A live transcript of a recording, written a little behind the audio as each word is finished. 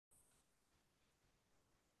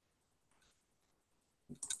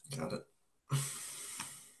Got it.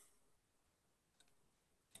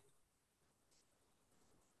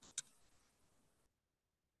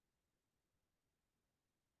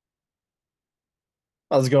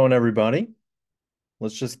 How's it going, everybody?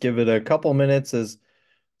 Let's just give it a couple minutes as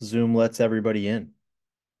Zoom lets everybody in.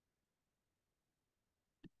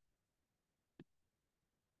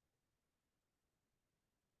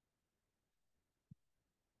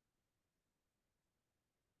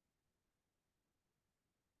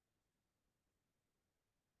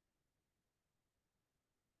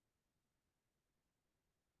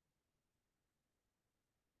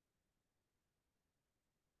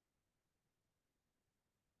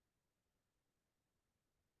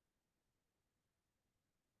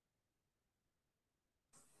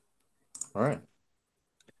 All right.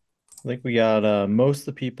 I think we got most of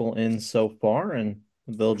the people in so far, and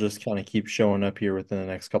they'll just kind of keep showing up here within the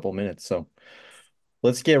next couple minutes. So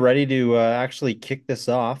let's get ready to actually kick this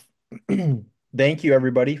off. Thank you,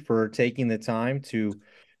 everybody, for taking the time to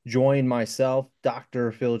join myself,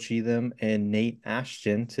 Dr. Phil Cheetham, and Nate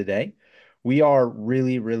Ashton today. We are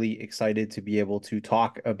really, really excited to be able to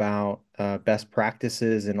talk about best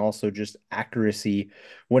practices and also just accuracy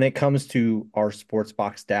when it comes to our sports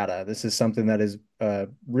box data. This is something that is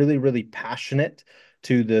really, really passionate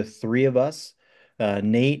to the three of us.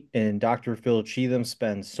 Nate and Dr. Phil Cheetham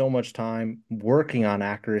spend so much time working on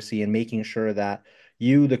accuracy and making sure that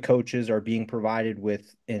you, the coaches, are being provided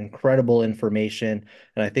with incredible information.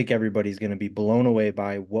 And I think everybody's going to be blown away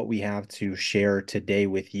by what we have to share today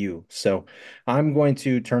with you. So I'm going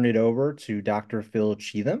to turn it over to Dr. Phil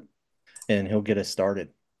Cheetham, and he'll get us started.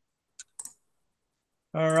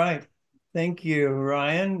 All right. Thank you,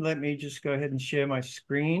 Ryan. Let me just go ahead and share my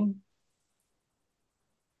screen.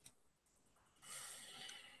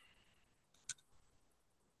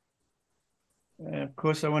 And of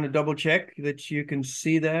course, I want to double check that you can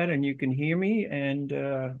see that and you can hear me, and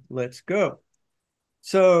let's go.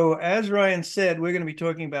 So, as Ryan said, we're going to be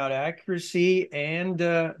talking about accuracy and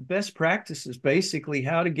best practices, basically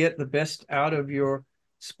how to get the best out of your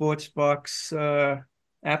Sportsbox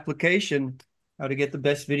application, how to get the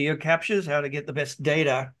best video captures, how to get the best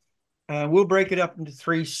data. We'll break it up into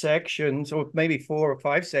three sections, or maybe four or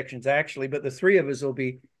five sections, actually, but the three of us will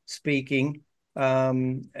be speaking.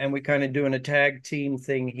 And we're kind of doing a tag team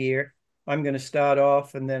thing here. I'm going to start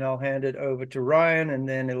off, and then I'll hand it over to Ryan, and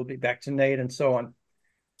then it'll be back to Nate, and so on.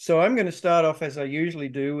 So I'm going to start off, as I usually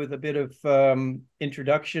do, with a bit of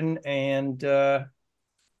introduction and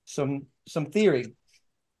some theory.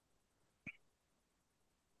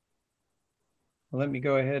 Let me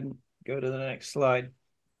go ahead and go to the next slide.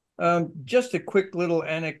 Just a quick little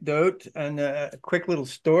anecdote and a quick little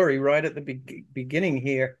story right at the beginning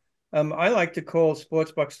here. I like to call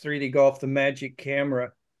Sportsbox 3D Golf the magic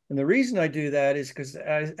camera. And the reason I do that is because,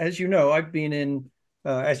 as you know,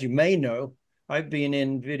 as you may know, I've been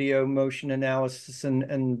in video motion analysis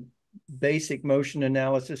and basic motion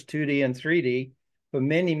analysis, 2D and 3D, for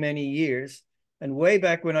many, many years. And way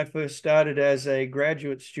back when I first started as a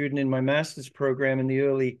graduate student in my master's program in the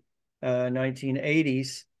early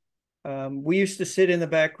 1980s, we used to sit in the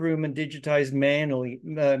back room and digitize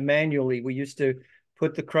manually. We used to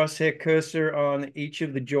put the crosshair cursor on each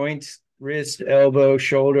of the joints, wrist, elbow,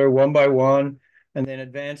 shoulder, one by one, and then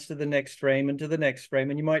advance to the next frame and to the next frame.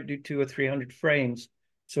 And you might do 200 or 300 frames.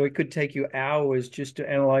 So it could take you hours just to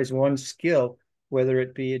analyze one skill, whether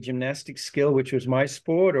it be a gymnastics skill, which was my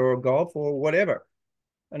sport, or golf, or whatever.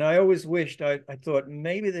 And I always wished, I thought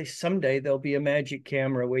maybe someday there'll be a magic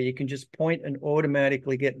camera where you can just point and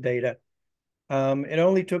automatically get data. It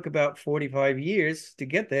only took about 45 years to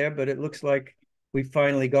get there, but it looks like we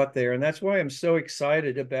finally got there. And that's why I'm so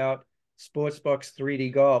excited about Sportsbox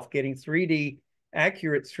 3D Golf, getting 3D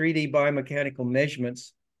accurate 3D biomechanical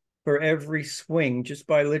measurements for every swing just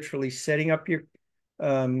by literally setting up your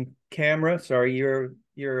your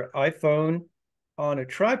iPhone on a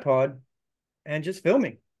tripod and just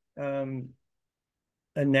filming. Um,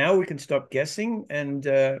 and now we can stop guessing and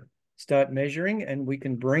start measuring, and we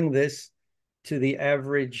can bring this to the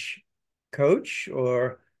average coach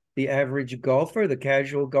or the average golfer, the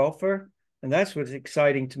casual golfer. And that's what's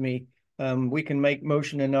exciting to me. We can make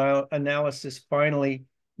motion analysis finally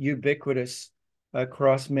ubiquitous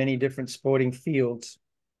across many different sporting fields.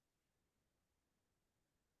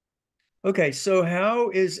 Okay, so how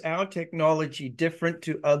is our technology different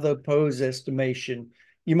to other pose estimation?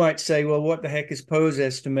 You might say, well, what the heck is pose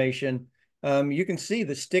estimation? You can see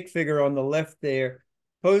the stick figure on the left there.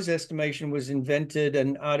 Pose estimation was invented,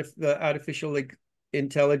 and artificial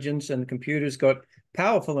intelligence and computers got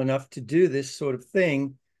powerful enough to do this sort of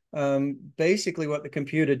thing. Basically, what the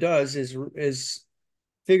computer does is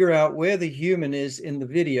figure out where the human is in the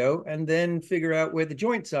video, and then figure out where the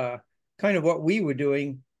joints are. Kind of what we were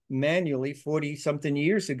doing manually 40 something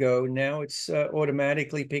years ago. Now it's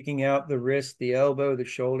automatically picking out the wrist, the elbow, the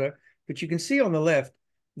shoulder. But you can see on the left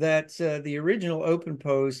that the original open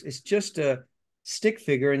pose is just a stick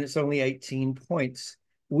figure and it's only 18 points.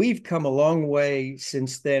 We've come a long way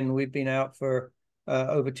since then. We've been out for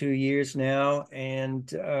over 2 years now,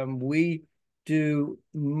 and we do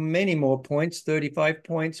many more points, 35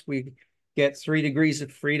 points. We get 3 degrees of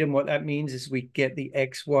freedom. What that means is we get the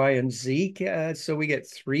X, Y, and Z. So we get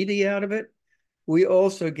 3D out of it. We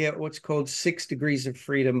also get what's called 6 degrees of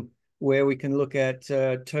freedom, where we can look at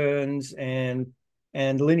turns and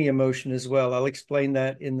linear motion as well. I'll explain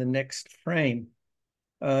that in the next frame,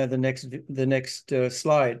 the next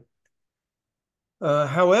slide.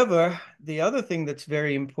 However, the other thing that's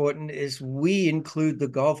very important is we include the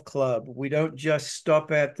golf club. We don't just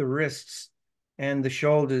stop at the wrists and the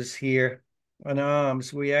shoulders here and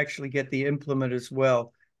arms. We actually get the implement as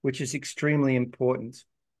well, which is extremely important.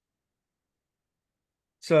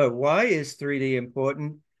 So why is 3D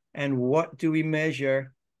important, and what do we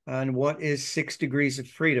measure, and what is 6 degrees of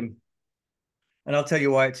freedom? And I'll tell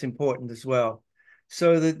you why it's important as well.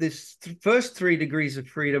 So this first 3 degrees of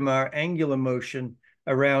freedom are angular motion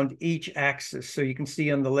around each axis. So you can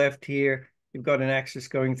see on the left here, you've got an axis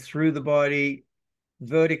going through the body,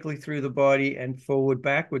 vertically through the body, and forward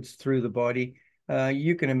backwards through the body.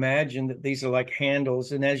 You can imagine that these are like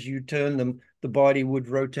handles, and as you turn them, the body would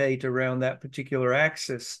rotate around that particular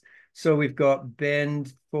axis. So we've got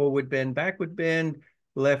bend, forward bend, backward bend,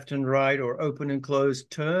 left and right, or open and close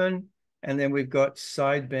turn. And then we've got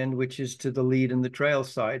side bend, which is to the lead and the trail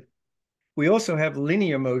side. We also have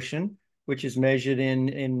linear motion, which is measured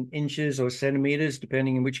in inches or centimeters,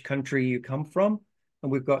 depending on which country you come from.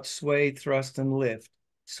 And we've got sway, thrust, and lift.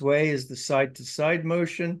 Sway is the side-to-side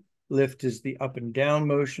motion, lift is the up and down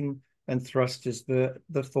motion, and thrust is the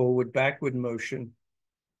forward-backward motion.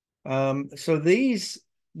 So these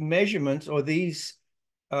measurements, or these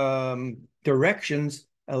directions,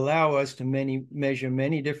 allow us to measure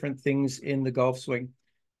many different things in the golf swing.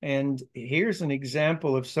 And here's an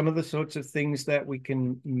example of some of the sorts of things that we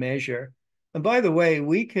can measure. And by the way,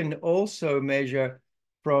 we can also measure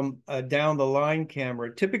from a down the line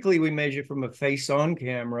camera. Typically, we measure from a face-on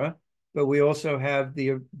camera, but we also have the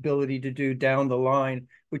ability to do down the line,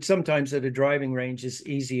 which sometimes at a driving range is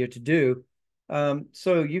easier to do.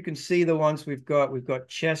 So you can see the ones we've got. We've got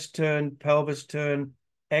chest turn, pelvis turn,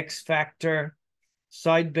 X factor,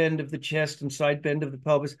 side bend of the chest and side bend of the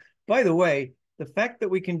pelvis. By the way, the fact that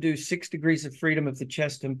we can do 6 degrees of freedom of the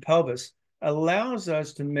chest and pelvis allows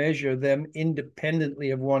us to measure them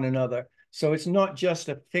independently of one another. So it's not just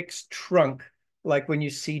a fixed trunk, like when you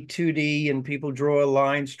see 2D and people draw a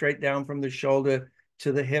line straight down from the shoulder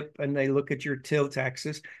to the hip and they look at your tilt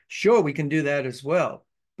axis. Sure, we can do that as well,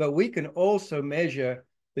 but we can also measure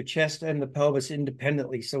the chest and the pelvis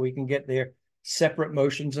independently, so we can get their separate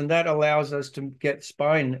motions, and that allows us to get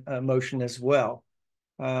spine motion as well.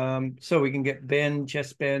 So we can get bend,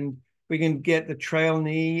 chest bend. We can get the trail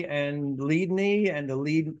knee and the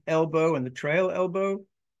lead elbow and the trail elbow.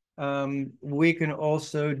 We can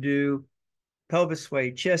also do pelvis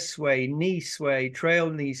sway, chest sway, knee sway,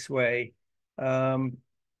 trail knee sway.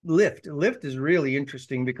 Lift. Lift is really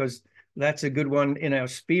interesting because that's a good one in our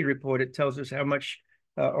speed report. It tells us how much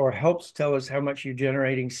or helps tell us how much you're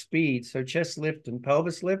generating speed. So chest lift and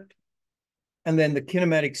pelvis lift. And then the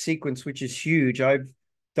kinematic sequence, which is huge. I've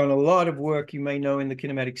done a lot of work, you may know, in the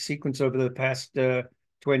kinematic sequence over the past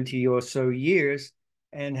 20 or so years.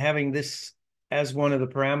 And having this as one of the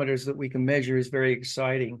parameters that we can measure is very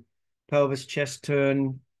exciting. Pelvis, chest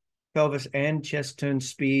turn, pelvis and chest turn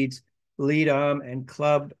speeds, lead arm and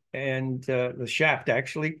club and the shaft,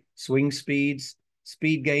 actually, swing speeds,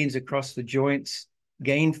 speed gains across the joints,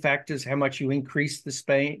 gain factors, how much you increase the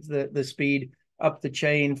speed up the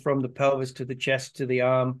chain from the pelvis to the chest to the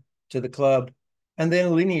arm to the club, and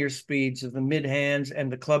then linear speeds of the mid hands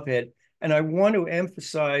and the club head. And I want to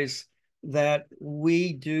emphasize that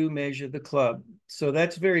we do measure the club. So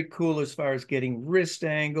that's very cool as far as getting wrist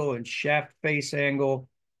angle and shaft face angle,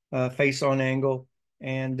 face on angle.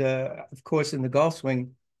 And of course, in the golf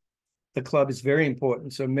swing, the club is very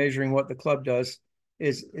important. So measuring what the club does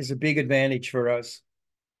is a big advantage for us.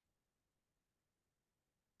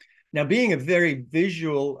 Now, being a very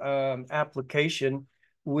visual application,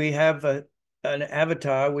 we have an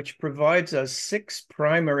avatar which provides us 6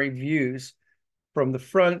 primary views from the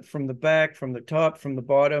front, from the back, from the top, from the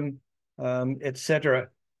bottom, etc.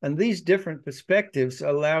 And these different perspectives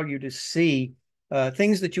allow you to see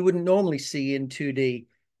things that you wouldn't normally see in 2D.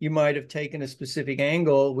 you might have taken a specific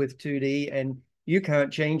angle with 2D and you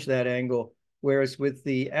can't change that angle. Whereas with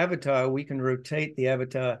the avatar, we can rotate the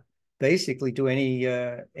avatar basically to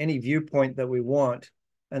any viewpoint that we want.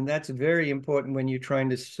 And that's very important when you're trying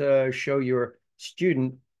to show your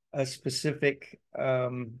student a specific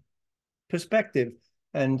perspective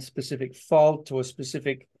and specific fault or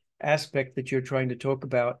specific aspect that you're trying to talk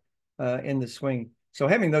about in the swing. So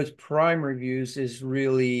having those primary views is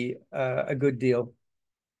really a good deal.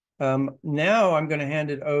 Now I'm going to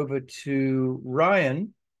hand it over to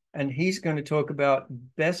Ryan, and he's going to talk about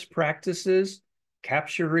best practices,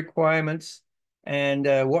 capture requirements, and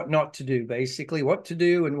what not to do, basically, what to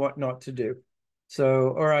do and what not to do. So,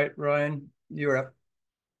 all right, Ryan, you're up.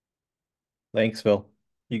 Thanks, Phil.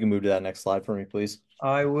 You can move to that next slide for me, please.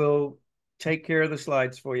 I will take care of the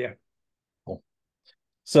slides for you. Cool.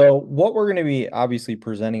 So what we're going to be obviously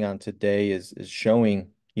presenting on today is showing,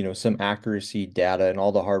 some accuracy data and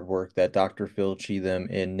all the hard work that Dr. Phil Cheetham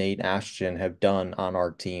and Nate Ashton have done on our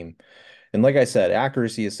team. And like I said,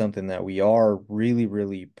 accuracy is something that we are really,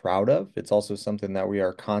 really proud of. It's also something that we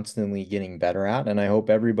are constantly getting better at. And I hope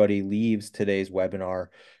everybody leaves today's webinar,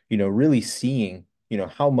 really seeing,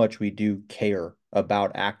 how much we do care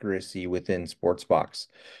about accuracy within Sportsbox.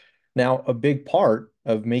 Now, a big part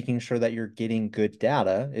of making sure that you're getting good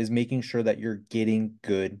data is making sure that you're getting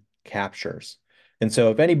good captures. And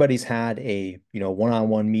so if anybody's had a,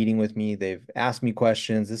 one-on-one meeting with me, they've asked me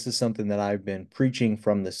questions, this is something that I've been preaching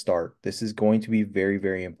from the start. This is going to be very,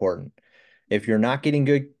 very important. If you're not getting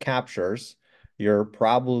good captures, you're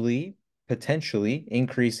probably potentially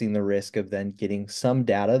increasing the risk of then getting some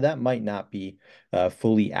data that might not be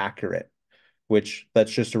fully accurate, which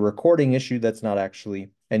that's just a recording issue. That's not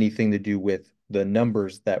actually anything to do with the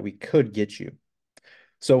numbers that we could get you.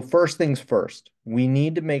 So first things first, we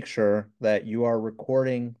need to make sure that you are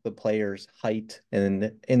recording the player's height,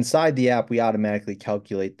 and inside the app, we automatically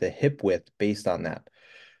calculate the hip width based on that.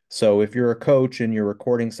 So if you're a coach and you're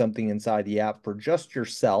recording something inside the app for just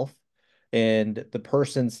yourself, and the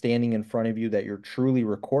person standing in front of you that you're truly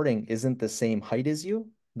recording isn't the same height as you,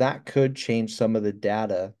 that could change some of the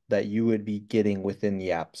data that you would be getting within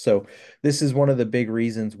the app. So this is one of the big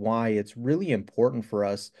reasons why it's really important for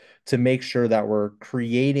us to make sure that we're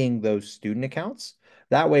creating those student accounts.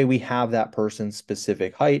 That way we have that person's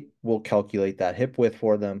specific height. We'll calculate that hip width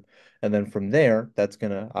for them. And then from there, that's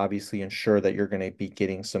going to obviously ensure that you're going to be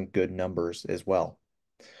getting some good numbers as well.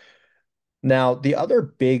 Now, the other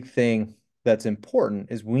big thing that's important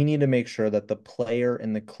is we need to make sure that the player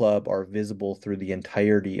and the club are visible through the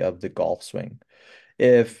entirety of the golf swing.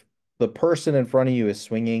 If the person in front of you is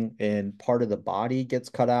swinging and part of the body gets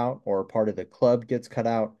cut out or part of the club gets cut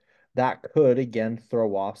out, that could again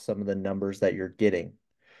throw off some of the numbers that you're getting.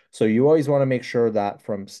 So you always want to make sure that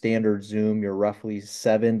from standard zoom, you're roughly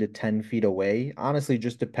 7 to 10 feet away. Honestly,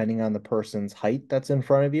 just depending on the person's height that's in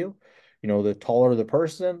front of you. The taller the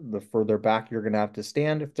person, the further back you're going to have to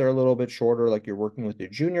stand. If they're a little bit shorter, like you're working with a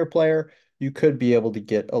junior player, you could be able to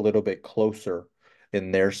get a little bit closer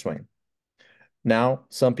in their swing. Now,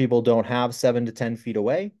 some people don't have 7 to 10 feet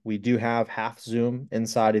away. We do have half zoom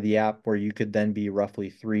inside of the app where you could then be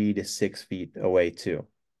roughly 3 to 6 feet away too.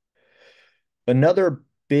 Another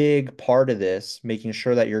big part of this, making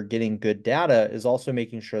sure that you're getting good data, is also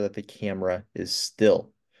making sure that the camera is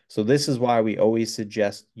still. So this is why we always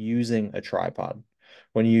suggest using a tripod.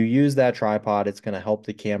 When you use that tripod, it's going to help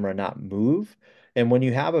the camera not move. And when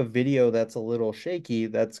you have a video that's a little shaky,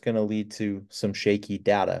 that's going to lead to some shaky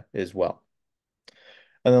data as well.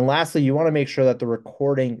 And then lastly, you want to make sure that the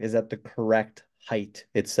recording is at the correct height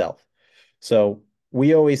itself. So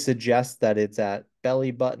we always suggest that it's at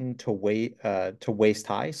belly button to waist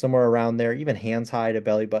high, somewhere around there, even hands high to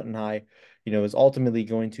belly button high, is ultimately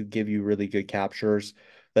going to give you really good captures.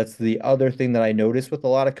 That's the other thing that I notice with a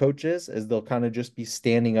lot of coaches is they'll kind of just be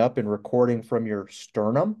standing up and recording from your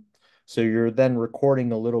sternum. So you're then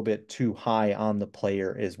recording a little bit too high on the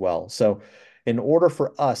player as well. So in order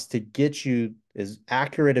for us to get you as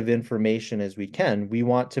accurate of information as we can, we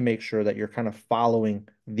want to make sure that you're kind of following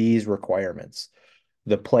these requirements.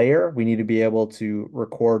 The player, we need to be able to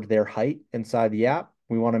record their height inside the app.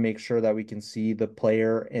 We want to make sure that we can see the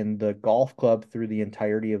player and the golf club through the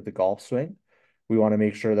entirety of the golf swing. We want to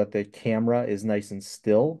make sure that the camera is nice and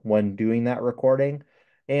still when doing that recording,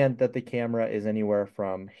 and that the camera is anywhere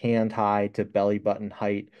from hand high to belly button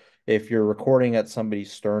height. If you're recording at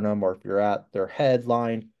somebody's sternum or if you're at their head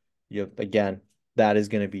line, again, that is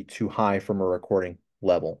going to be too high from a recording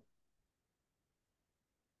level.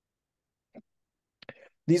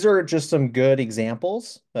 These are just some good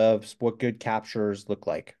examples of what good captures look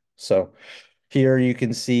like. So Here you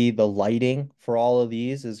can see the lighting for all of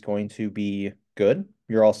these is going to be good.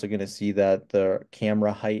 You're also going to see that the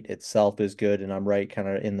camera height itself is good, and I'm right kind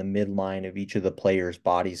of in the midline of each of the players'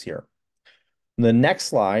 bodies here. The next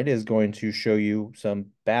slide is going to show you some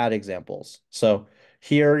bad examples. So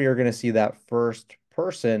here you're going to see that first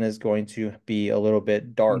person is going to be a little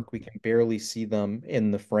bit dark. We can barely see them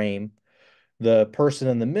in the frame. The person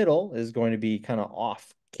in the middle is going to be kind of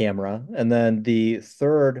off camera. And then the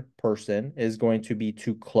third person is going to be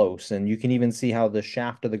too close. And you can even see how the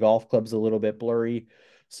shaft of the golf club's a little bit blurry.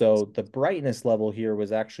 So the brightness level here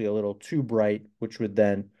was actually a little too bright, which would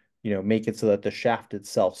then, make it so that the shaft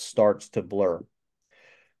itself starts to blur.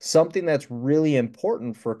 Something that's really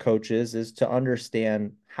important for coaches is to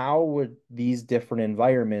understand how would these different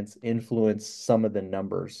environments influence some of the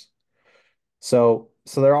numbers. So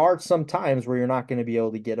there are some times where you're not going to be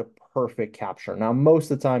able to get a perfect capture. Now,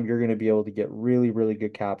 most of the time you're going to be able to get really, really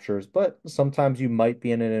good captures, but sometimes you might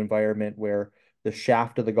be in an environment where the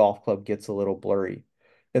shaft of the golf club gets a little blurry.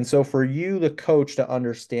 And so for you, the coach, to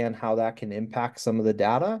understand how that can impact some of the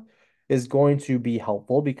data is going to be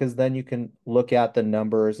helpful because then you can look at the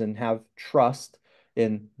numbers and have trust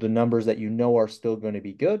in the numbers that you know are still going to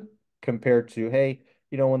be good compared to, hey,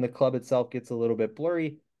 when the club itself gets a little bit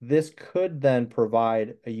blurry, this could then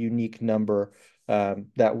provide a unique number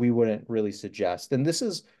that we wouldn't really suggest. And this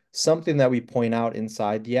is something that we point out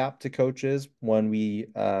inside the app to coaches when you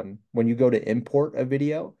go to import a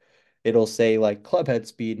video, it'll say like club head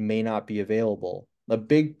speed may not be available. A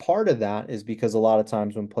big part of that is because a lot of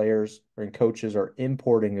times when players and coaches are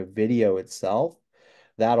importing a video itself,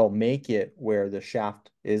 that'll make it where the shaft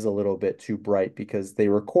is a little bit too bright because they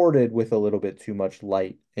recorded with a little bit too much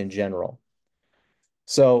light in general.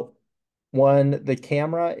 So when the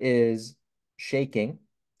camera is shaking,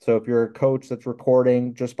 so if you're a coach that's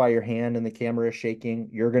recording just by your hand and the camera is shaking,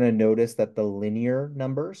 you're going to notice that the linear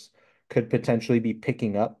numbers could potentially be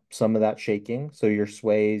picking up some of that shaking. So your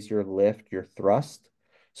sways, your lift, your thrust.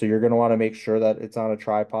 So you're going to want to make sure that it's on a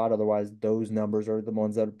tripod. Otherwise, those numbers are the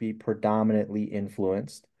ones that would be predominantly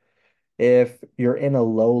influenced. If you're in a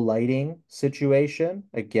low lighting situation,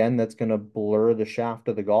 again, that's going to blur the shaft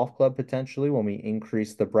of the golf club potentially when we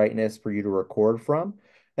increase the brightness for you to record from.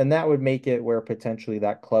 And that would make it where potentially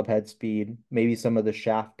that club head speed, maybe some of the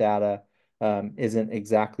shaft data isn't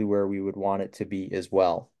exactly where we would want it to be as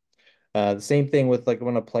well. The same thing with like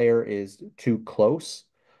when a player is too close.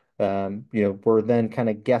 We're then kind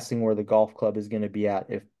of guessing where the golf club is going to be at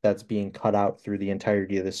if that's being cut out through the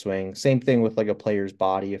entirety of the swing. Same thing with like a player's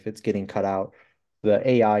body. If it's getting cut out, the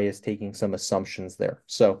AI is taking some assumptions there.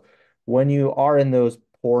 So when you are in those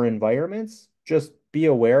poor environments, just be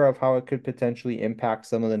aware of how it could potentially impact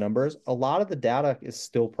some of the numbers. A lot of the data is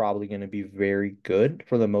still probably going to be very good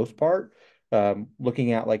for the most part.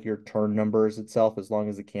 Looking at like your turn numbers itself, as long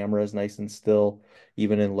as the camera is nice and still,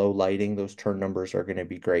 even in low lighting, those turn numbers are going to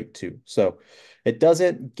be great too. So it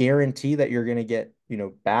doesn't guarantee that you're going to get,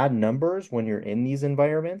 bad numbers when you're in these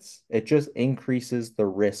environments. It just increases the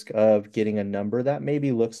risk of getting a number that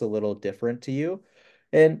maybe looks a little different to you.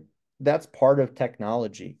 And that's part of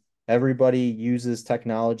technology. Everybody uses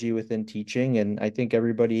technology within teaching, and I think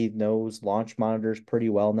everybody knows launch monitors pretty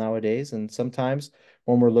well nowadays. And sometimes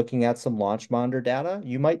when we're looking at some launch monitor data,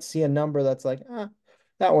 you might see a number that's like,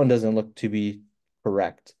 that one doesn't look to be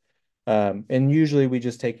correct. And usually we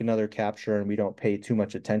just take another capture and we don't pay too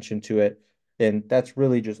much attention to it. And that's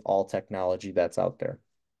really just all technology that's out there.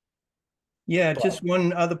 Yeah, just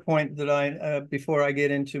one other point that before I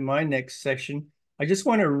get into my next section, I just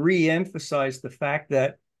want to re-emphasize the fact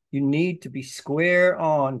that you need to be square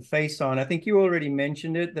on, face on. I think you already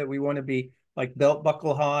mentioned it, that we want to be like belt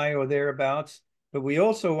buckle high or thereabouts, but we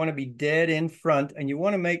also want to be dead in front, and you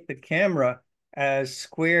want to make the camera as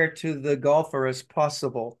square to the golfer as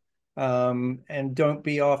possible. And don't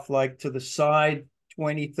be off like to the side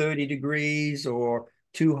 20, 30 degrees or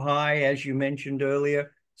too high, as you mentioned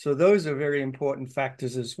earlier. So those are very important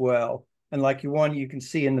factors as well. And like you can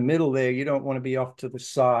see in the middle there, you don't want to be off to the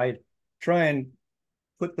side. Try and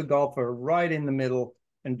put the golfer right in the middle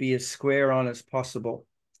and be as square on as possible.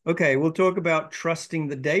 Okay, we'll talk about trusting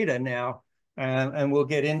the data now, and we'll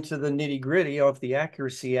get into the nitty gritty of the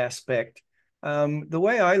accuracy aspect. The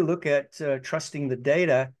way I look at trusting the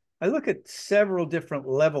data, I look at several different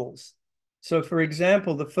levels. So for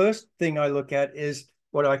example, the first thing I look at is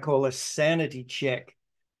what I call a sanity check.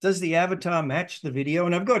 Does the avatar match the video?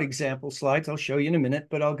 And I've got example slides I'll show you in a minute,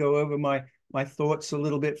 but I'll go over my thoughts a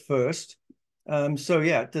little bit first. So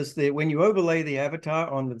yeah, when you overlay the avatar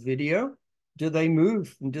on the video, do they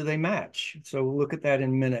move and do they match? So we'll look at that in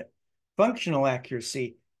a minute. Functional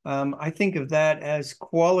accuracy. I think of that as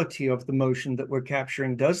quality of the motion that we're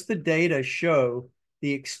capturing. Does the data show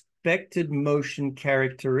the expected motion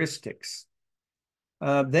characteristics?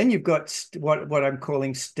 Then you've got what I'm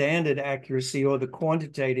calling standard accuracy, or the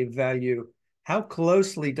quantitative value. How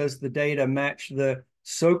closely does the data match the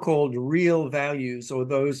so-called real values, or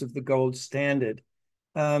those of the gold standard?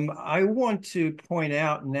 I want to point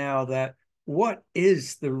out now that what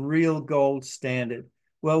is the real gold standard?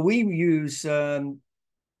 Well, we use the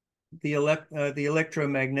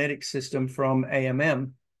electromagnetic system from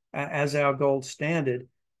AMM as our gold standard.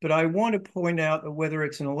 But I want to point out that whether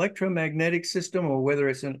it's an electromagnetic system or whether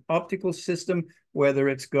it's an optical system, whether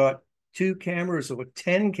it's got 2 cameras or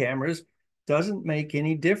 10 cameras, doesn't make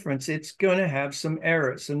any difference. It's going to have some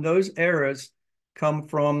errors. And those errors come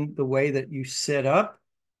from the way that you set up,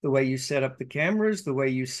 the way you set up the cameras, the way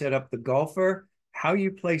you set up the golfer, how you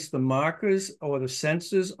place the markers or the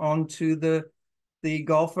sensors onto the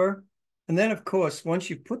golfer. And then, of course, once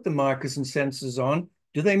you put the markers and sensors on,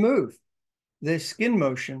 do they move? Their skin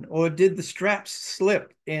motion, or did the straps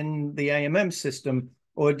slip in the AMM system,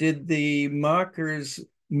 or did the markers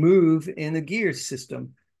move in the gear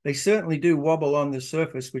system? They certainly do wobble on the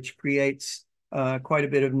surface, which creates quite a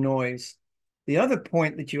bit of noise. The other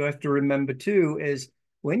point that you have to remember too is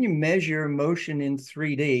when you measure motion in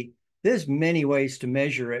 3D, there's many ways to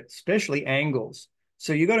measure it, especially angles.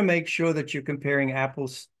 So you got to make sure that you're comparing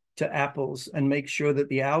apples to apples and make sure that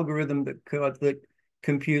the algorithm that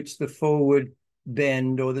computes the forward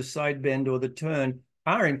bend or the side bend or the turn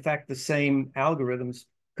are in fact the same algorithms,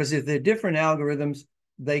 because if they're different algorithms,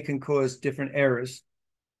 they can cause different errors.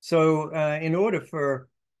 So in order for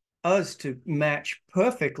us to match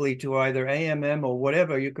perfectly to either AMM or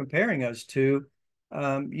whatever you're comparing us to,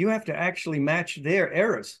 you have to actually match their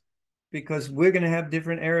errors, because we're going to have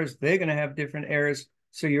different errors, they're going to have different errors,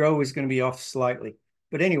 so you're always going to be off slightly.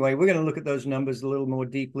 But anyway, we're going to look at those numbers a little more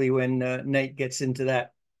deeply when Nate gets into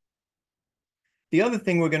that. The other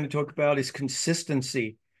thing we're going to talk about is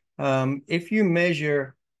consistency. If you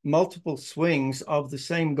measure multiple swings of the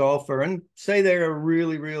same golfer, and say they're a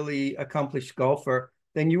really, really accomplished golfer,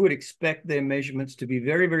 then you would expect their measurements to be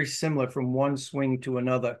very, very similar from one swing to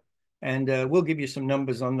another. And we'll give you some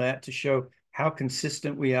numbers on that to show how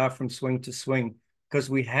consistent we are from swing to swing, because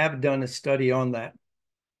we have done a study on that.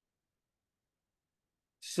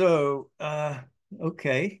 So,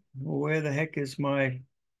 okay, where the heck is my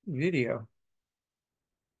video?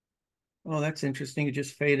 Oh, that's interesting. It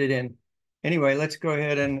just faded in. Anyway, let's go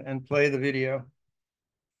ahead and play the video.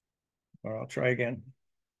 Or I'll try again.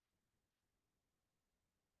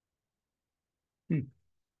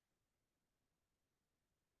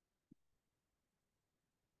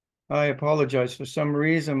 I apologize. For some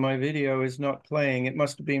reason, my video is not playing. It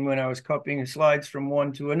must have been when I was copying slides from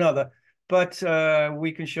one to another. But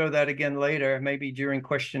we can show that again later. Maybe during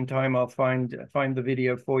question time, I'll find the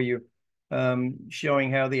video for you,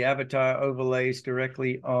 showing how the avatar overlays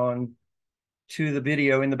directly on to the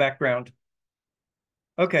video in the background.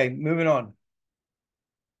 Okay, moving on.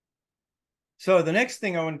 So the next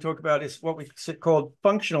thing I want to talk about is what we call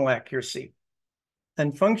functional accuracy.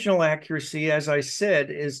 And functional accuracy, as I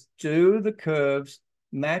said, is do the curves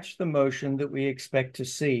match the motion that we expect to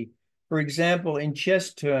see? For example, in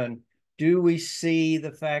chest turn, do we see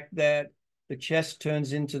the fact that the chest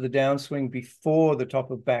turns into the downswing before the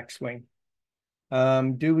top of backswing?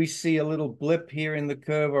 Do we see a little blip here in the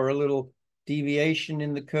curve or a little deviation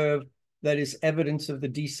in the curve that is evidence of the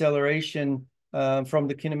deceleration from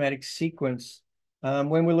the kinematic sequence?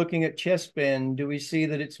 When we're looking at chest bend, do we see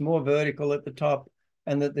that it's more vertical at the top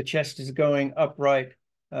and that the chest is going upright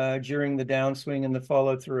during the downswing and the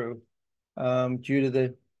follow through due to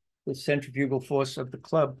the centrifugal force of the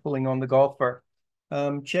club pulling on the golfer?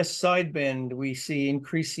 Chest side bend, we see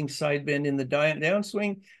increasing side bend in the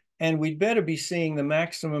downswing, and we'd better be seeing the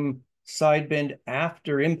maximum side bend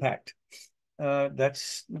after impact.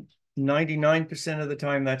 That's 99% of the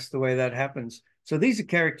time, that's the way that happens. So these are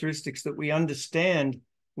characteristics that we understand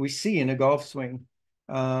we see in a golf swing.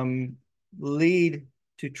 Lead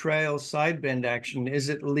to trail side bend action. Is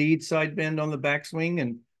it lead side bend on the backswing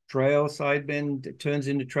and trail side bend turns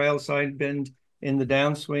into trail side bend in the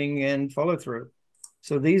downswing and follow through?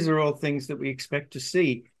 So these are all things that we expect to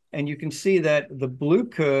see. And you can see that the blue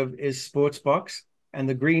curve is Sportsbox and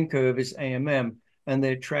the green curve is AMM, and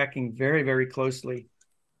they're tracking very, very closely.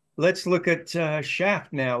 Let's look at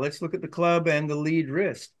shaft now. Let's look at the club and the lead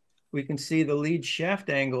wrist. We can see the lead shaft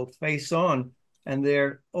angle face on, and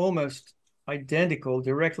they're almost identical,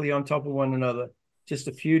 directly on top of one another, just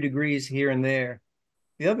a few degrees here and there.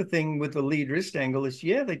 The other thing with the lead wrist angle is,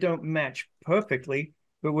 yeah, they don't match perfectly,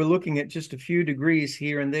 but we're looking at just a few degrees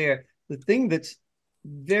here and there. The thing that's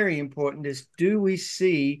very important is, do we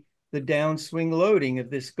see the downswing loading of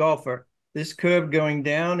this golfer? This curve going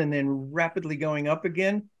down and then rapidly going up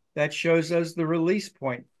again, that shows us the release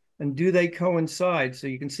point. And do they coincide? So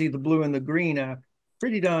you can see the blue and the green are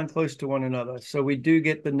pretty darn close to one another. So we do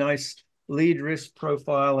get the nice lead risk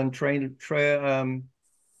profile and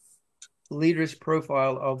lead risk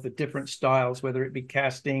profile of the different styles, whether it be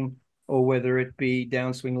casting or whether it be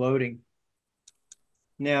downswing loading.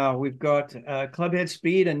 Now we've got club head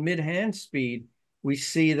speed and mid hand speed. We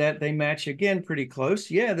see that they match again pretty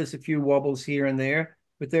close. Yeah, there's a few wobbles here and there,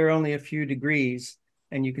 but they're only a few degrees.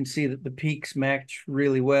 And you can see that the peaks match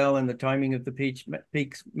really well and the timing of the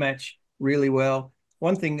peaks match really well.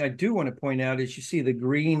 One thing I do want to point out is you see the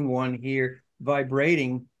green one here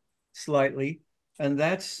vibrating slightly. And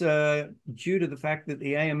that's due to the fact that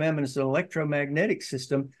the AMM is an electromagnetic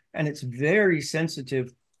system, and it's very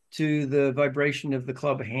sensitive to the vibration of the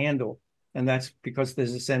club handle. And that's because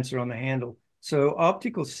there's a sensor on the handle. So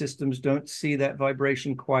optical systems don't see that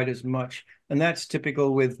vibration quite as much. And that's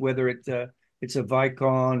typical with whether it's a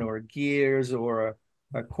Vicon or a Gears or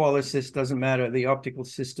a Qualisys, doesn't matter. The optical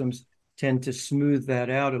systems tend to smooth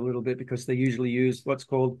that out a little bit because they usually use what's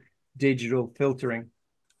called digital filtering.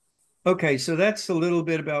 Okay, so that's a little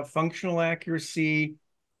bit about functional accuracy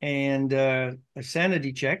and a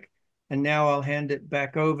sanity check. And now I'll hand it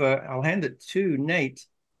back over. I'll hand it to Nate,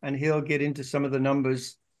 and he'll get into some of the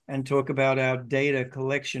numbers and talk about our data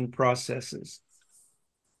collection processes.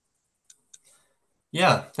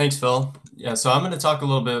 Yeah, thanks, Phil. Yeah, so I'm going to talk a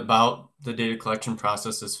little bit about the data collection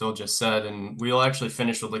process, as Phil just said, and we'll actually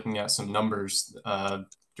finish with looking at some numbers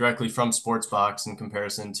directly from Sportsbox in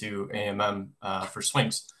comparison to AMM for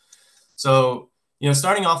swings. So,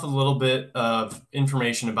 starting off with a little bit of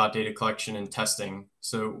information about data collection and testing.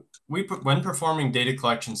 So when performing data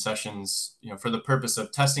collection sessions, for the purpose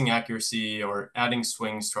of testing accuracy or adding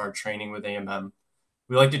swings to our training with AMM,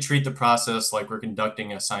 we like to treat the process like we're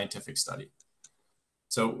conducting a scientific study.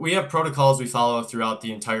 So we have protocols we follow throughout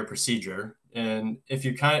the entire procedure. And if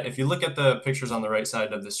you look at the pictures on the right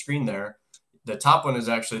side of the screen there, the top one is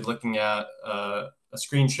actually looking at a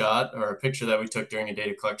screenshot or a picture that we took during a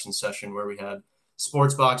data collection session where we had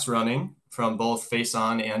Sportsbox running from both face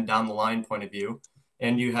on and down the line point of view.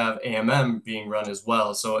 And you have AMM being run as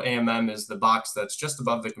well. So AMM is the box that's just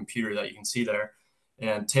above the computer that you can see there.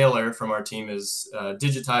 And Taylor from our team is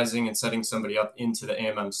digitizing and setting somebody up into the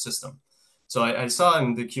AMM system. So I saw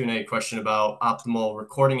in the Q&A question about optimal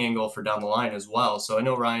recording angle for down the line as well. So I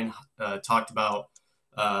know Ryan talked about,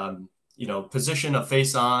 position of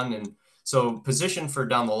face on. And so position for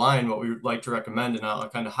down the line, what we would like to recommend, and I'll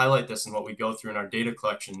kind of highlight this in what we go through in our data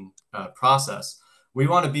collection process. We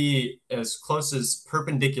want to be as close as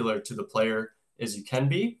perpendicular to the player as you can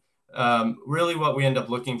be. Really what we end up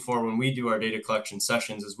looking for when we do our data collection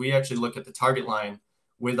sessions is we actually look at the target line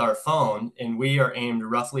with our phone, and we are aimed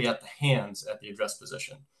roughly at the hands at the address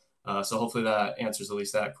position. So hopefully that answers at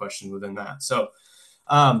least that question within that. So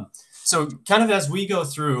kind of as we go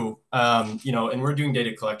through, and we're doing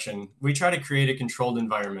data collection, we try to create a controlled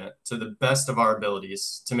environment to the best of our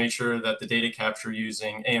abilities to make sure that the data capture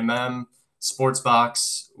using AMM,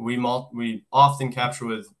 Sportsbox, we often capture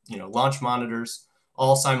with, launch monitors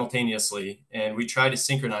all simultaneously, and we try to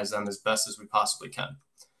synchronize them as best as we possibly can.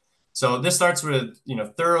 So this starts with,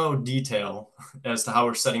 thorough detail as to how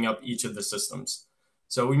we're setting up each of the systems.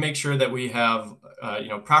 So we make sure that we have,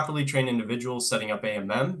 properly trained individuals setting up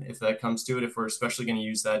AMM, if that comes to it, if we're especially going to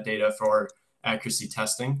use that data for accuracy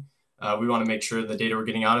testing. We want to make sure the data we're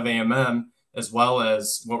getting out of AMM, as well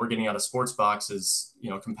as what we're getting out of Sportsbox, is,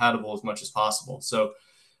 compatible as much as possible. So,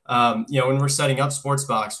 when we're setting up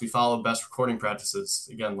Sportsbox, we follow best recording practices,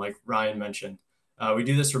 again, like Ryan mentioned. We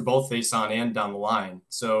do this for both face on and down the line.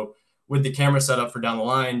 So with the camera set up for down the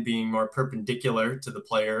line being more perpendicular to the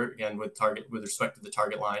player, again, with respect to the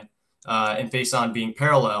target line, and face on being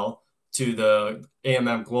parallel to the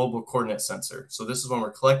AMM global coordinate sensor. So this is when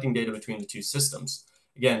we're collecting data between the two systems.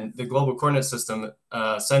 Again, the global coordinate system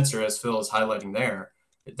sensor, as Phil is highlighting there,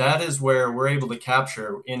 that is where we're able to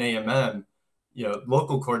capture in AMM,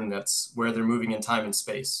 local coordinates where they're moving in time and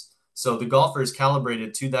space. So the golfer is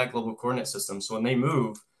calibrated to that global coordinate system. So when they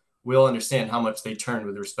move, we'll understand how much they turn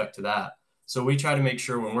with respect to that. So we try to make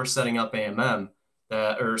sure when we're setting up when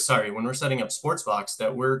we're setting up Sportsbox,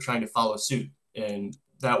 that we're trying to follow suit. And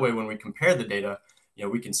that way, when we compare the data,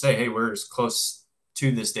 we can say, hey, we're as close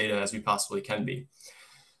to this data as we possibly can be.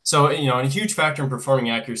 So, and a huge factor in performing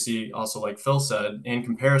accuracy, also like Phil said, and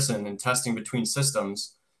comparison and testing between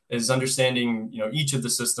systems is understanding, each of the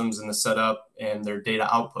systems in the setup and their data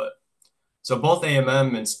output. So both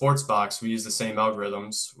AMM and Sportsbox, we use the same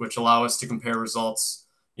algorithms, which allow us to compare results,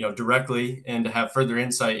 directly and to have further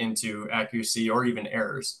insight into accuracy or even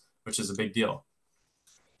errors, which is a big deal.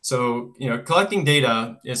 So, collecting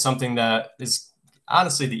data is something that is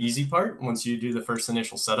honestly the easy part once you do the first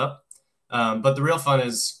initial setup. But the real fun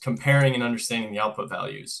is comparing and understanding the output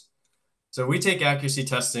values. So we take accuracy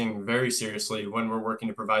testing very seriously when we're working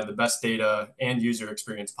to provide the best data and user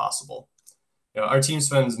experience possible. Our team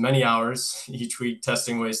spends many hours each week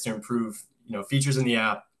testing ways to improve, features in the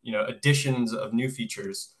app, additions of new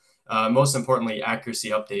features, most importantly,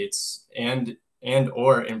 accuracy updates and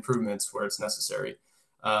or improvements where it's necessary.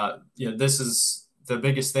 This is the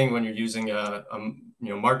biggest thing when you're using a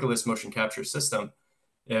markerless motion capture system.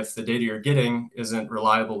 If the data you're getting isn't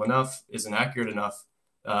reliable enough, isn't accurate enough,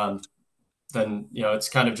 then it's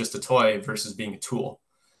kind of just a toy versus being a tool.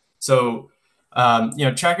 So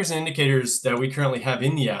trackers and indicators that we currently have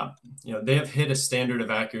in the app, they have hit a standard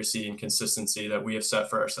of accuracy and consistency that we have set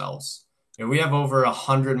for ourselves. We have over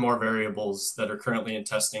 100 more variables that are currently in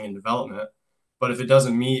testing and development. But if it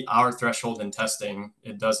doesn't meet our threshold in testing,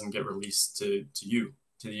 it doesn't get released to you,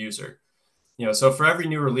 to the user. So for every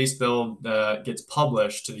new release build that gets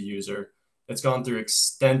published to the user, it's gone through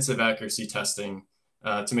extensive accuracy testing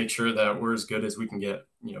to make sure that we're as good as we can get,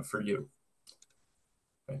 for you.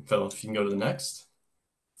 Right, Phil, if you can go to the next.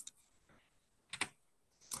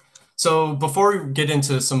 So before we get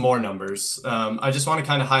into some more numbers, I just want to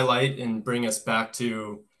kind of highlight and bring us back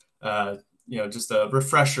to just a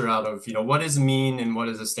refresher out of, what is mean and what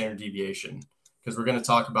is a standard deviation? Because we're going to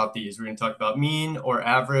talk about these. We're going to talk about mean or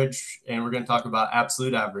average, and we're going to talk about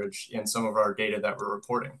absolute average in some of our data that we're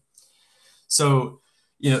reporting. So,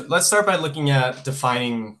 let's start by looking at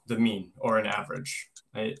defining the mean or an average.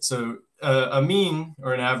 Right? So a mean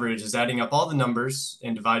or an average is adding up all the numbers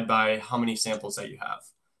and divide by how many samples that you have.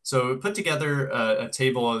 So put together a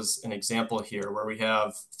table as an example here where we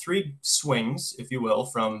have 3 swings, if you will,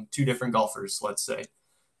 from 2 different golfers, let's say.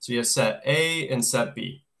 So you have set A and set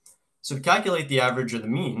B. So to calculate the average or the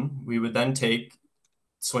mean, we would then take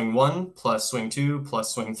swing 1 plus swing 2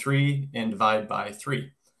 plus swing 3 and divide by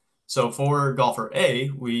 3. So for golfer A,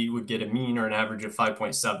 we would get a mean or an average of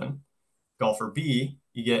 5.7. Golfer B,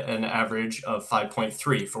 you get an average of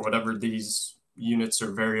 5.3 for whatever these units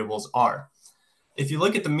or variables are. If you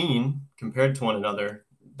look at the mean compared to one another,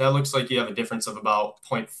 that looks like you have a difference of about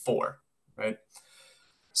 0.4, right?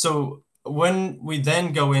 So when we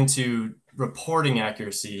then go into reporting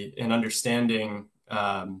accuracy and understanding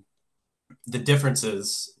the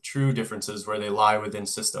differences, true differences where they lie within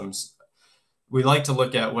systems, we like to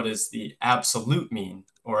look at what is the absolute mean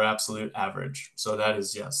or absolute average. So that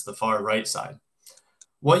is, yes, the far right side.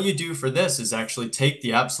 What you do for this is actually take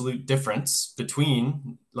the absolute difference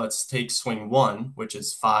between, let's take swing 1, which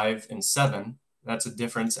is 5 and 7. That's a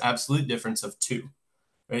difference, absolute difference of 2.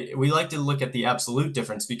 Right? We like to look at the absolute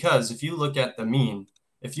difference because if you look at the mean,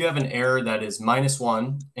 if you have an error that is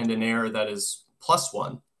 -1 and an error that is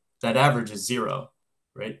 +1, that average is 0,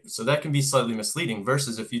 right? So that can be slightly misleading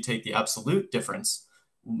versus if you take the absolute difference,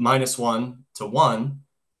 -1 to 1,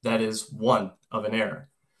 that is 1 of an error.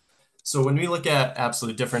 So when we look at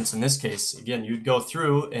absolute difference in this case, again, you'd go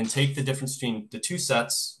through and take the difference between the 2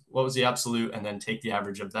 sets, what was the absolute, and then take the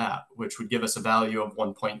average of that, which would give us a value of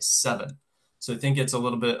 1.7. So I think it's a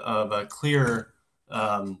little bit of a clearer,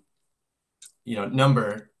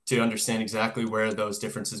 number to understand exactly where those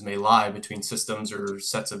differences may lie between systems or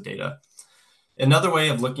sets of data. Another way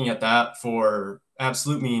of looking at that for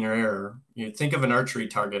absolute mean or error, think of an archery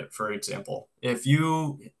target, for example. If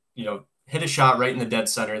you hit a shot right in the dead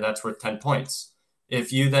center, that's worth 10 points.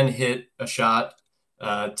 If you then hit a shot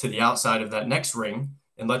to the outside of that next ring,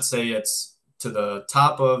 and let's say it's to the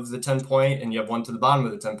top of the 10 point and you have one to the bottom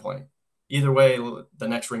of the 10 point, either way, the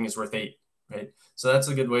next ring is worth 8, right? So that's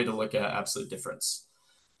a good way to look at absolute difference.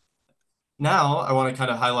 Now I want to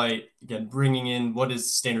kind of highlight, again, bringing in what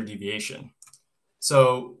is standard deviation.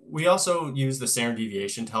 So we also use the standard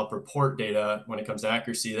deviation to help report data when it comes to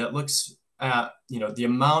accuracy that looks at the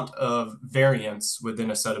amount of variance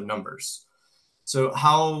within a set of numbers.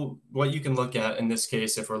 So what you can look at in this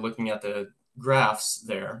case, if we're looking at the graphs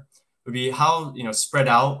there, would be how spread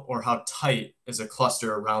out or how tight is a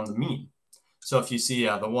cluster around the mean. So if you see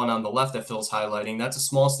the one on the left that Phil's highlighting, that's a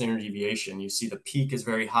small standard deviation. You see the peak is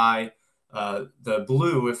very high. The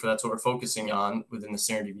blue, if that's what we're focusing on within the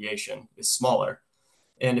standard deviation, is smaller.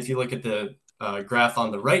 And if you look at the graph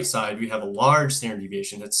on the right side, we have a large standard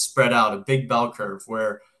deviation that's spread out, a big bell curve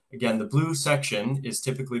where, again, the blue section is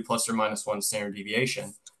typically ±1 standard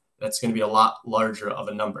deviation. That's going to be a lot larger of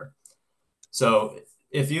a number. So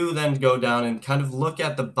if you then go down and kind of look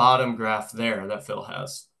at the bottom graph there that Phil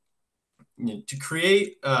has, to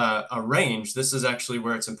create a range, this is actually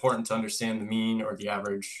where it's important to understand the mean or the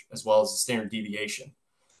average as well as the standard deviation.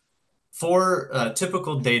 For a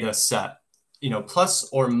typical data set, plus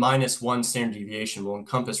or minus 1 standard deviation will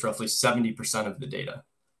encompass roughly 70% of the data.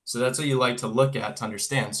 So that's what you like to look at to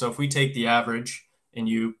understand. So if we take the average and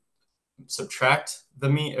you subtract the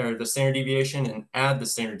mean or the standard deviation and add the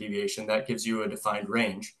standard deviation, that gives you a defined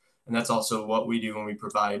range. And that's also what we do when we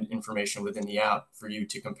provide information within the app for you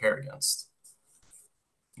to compare against.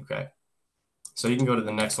 Okay. So you can go to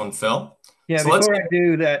the next one, Phil. Yeah, so before I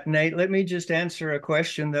do that, Nate, let me just answer a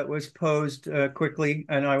question that was posed quickly,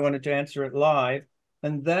 and I wanted to answer it live.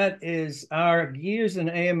 And that is, are gears and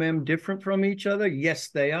AMM different from each other? Yes,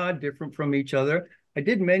 they are different from each other. I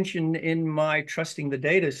did mention in my trusting the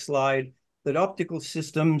data slide that optical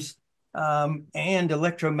systems and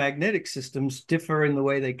electromagnetic systems differ in the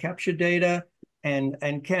way they capture data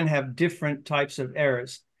and can have different types of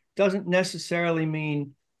errors. Doesn't necessarily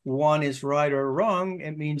mean one is right or wrong.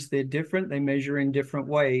 It means they're different. They measure in different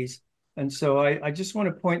ways. And so I just want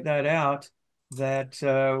to point that out, that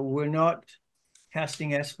we're not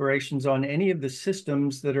casting aspirations on any of the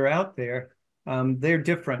systems that are out there. They're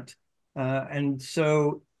different. And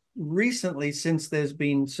so recently, since there's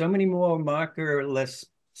been so many more markerless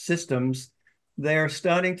systems, they're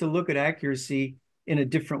starting to look at accuracy in a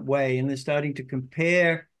different way. And they're starting to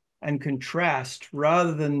compare and contrast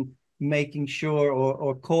rather than making sure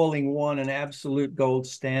or calling one an absolute gold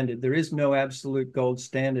standard. There is no absolute gold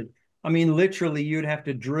standard. I mean, literally, you'd have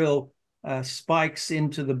to drill spikes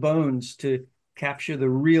into the bones to capture the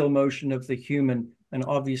real motion of the human. And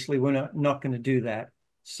obviously, we're not going to do that.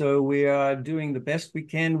 So we are doing the best we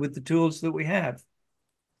can with the tools that we have.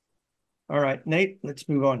 All right, Nate, let's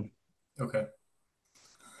move on. Okay.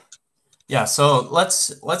 Yeah, so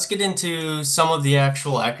let's get into some of the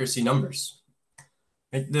actual accuracy numbers.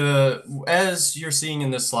 As you're seeing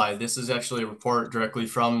in this slide, this is actually a report directly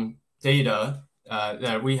from data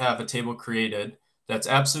that we have a table created that's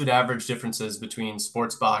absolute average differences between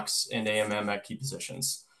Sportsbox and AMM at key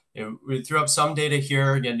positions. We threw up some data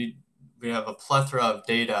here. Again, we have a plethora of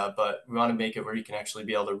data, but we want to make it where you can actually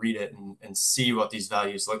be able to read it and see what these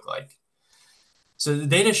values look like. So the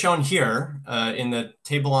data shown here in the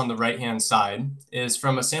table on the right-hand side is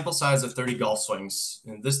from a sample size of 30 golf swings.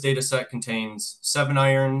 And this data set contains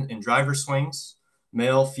 7-iron and driver swings,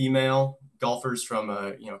 male, female, golfers from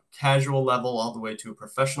a casual level all the way to a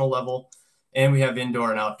professional level, and we have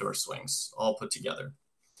indoor and outdoor swings all put together.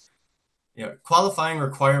 Qualifying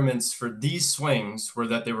requirements for these swings were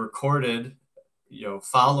that they were recorded,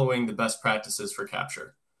 following the best practices for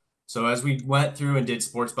capture. So as we went through and did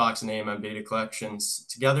Sportsbox and AMM data collections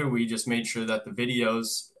together, we just made sure that the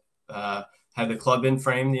videos had the club in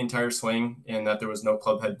frame the entire swing and that there was no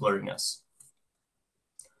club head blurriness.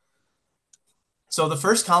 So the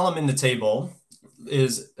first column in the table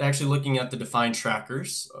is actually looking at the defined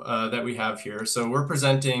trackers that we have here. So we're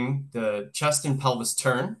presenting the chest and pelvis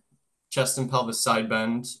turn, chest and pelvis side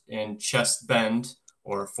bend, and chest bend,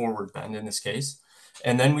 or forward bend in this case.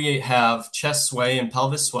 And then we have chest sway and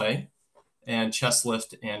pelvis sway, and chest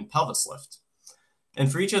lift and pelvis lift.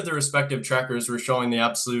 And for each of the respective trackers, we're showing the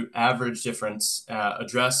absolute average difference at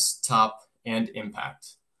address, top, and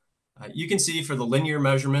impact. You can see for the linear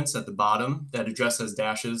measurements at the bottom that address has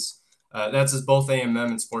dashes. That's as both AMM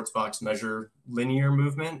and Sportsbox measure linear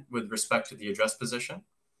movement with respect to the address position.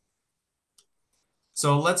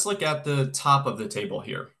 So let's look at the top of the table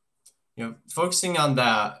here. Focusing on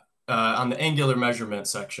that, on the angular measurement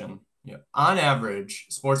section, on average,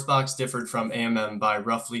 Sportsbox differed from AMM by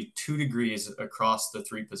roughly 2 degrees across the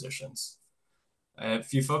 3 positions.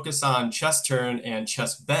 If you focus on chest turn and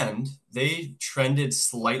chest bend, they trended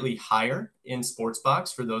slightly higher in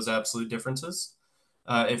Sportsbox for those absolute differences.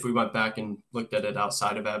 If we went back and looked at it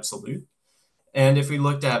outside of absolute. And if we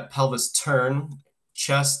looked at pelvis turn,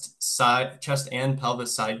 chest and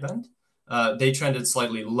pelvis side bend, they trended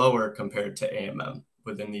slightly lower compared to AMM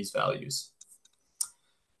within these values.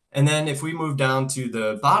 And then if we move down to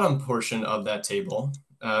the bottom portion of that table,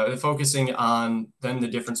 focusing on then the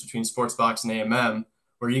difference between Sportsbox and AMM,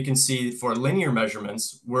 where you can see for linear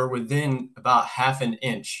measurements, we're within about ½ an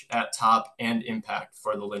inch at top and impact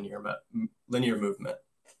for the linear movement.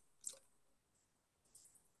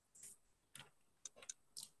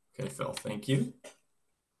 Okay, Phil, thank you.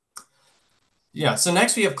 Yeah, so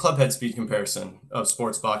next we have club head speed comparison of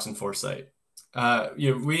Sportsbox and Foresight.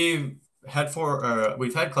 We've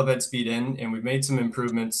had club head speed in, and we've made some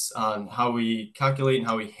improvements on how we calculate and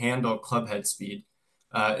how we handle club head speed.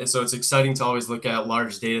 So it's exciting to always look at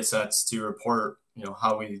large data sets to report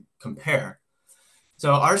how we compare.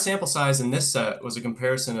 So our sample size in this set was a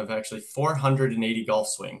comparison of actually 480 golf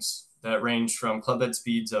swings that ranged from club head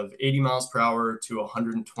speeds of 80 miles per hour to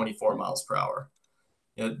 124 miles per hour.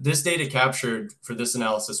 This data captured for this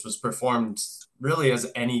analysis was performed really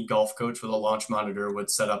as any golf coach with a launch monitor would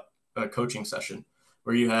set up a coaching session,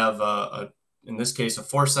 where you have, in this case, a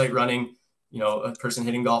foresight running, a person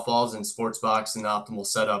hitting golf balls, and Sportsbox and the optimal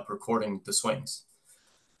setup recording the swings.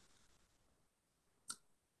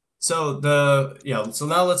 So now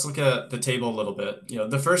let's look at the table a little bit.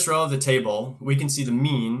 The first row of the table, we can see the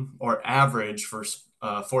mean or average for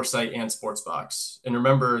Foresight and Sportsbox. And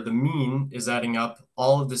remember, the mean is adding up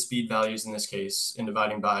all of the speed values in this case and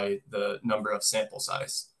dividing by the number of sample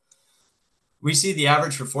size. We see the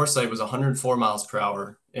average for Foresight was 104 miles per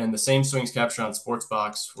hour, and the same swings captured on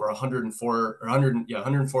Sportsbox were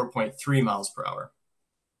 104.3 miles per hour.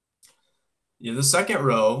 The second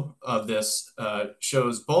row of this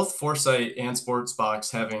shows both Foresight and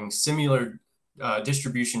Sportsbox having similar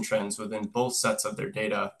distribution trends within both sets of their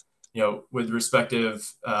data, with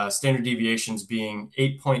respective standard deviations being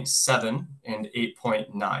 8.7 and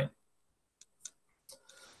 8.9.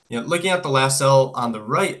 Looking at the last cell on the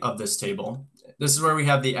right of this table, this is where we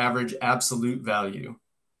have the average absolute value.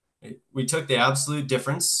 We took the absolute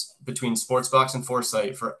difference between Sportsbox and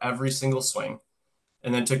Foresight for every single swing,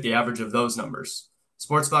 and then took the average of those numbers.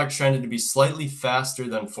 Sportsbox trended to be slightly faster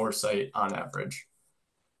than Foresight on average.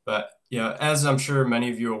 But as I'm sure many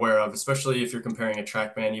of you are aware of, especially if you're comparing a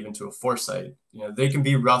TrackMan even to a Foresight, they can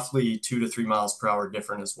be roughly 2 to 3 miles per hour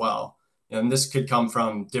different as well. And this could come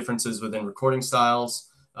from differences within recording styles,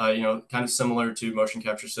 kind of similar to motion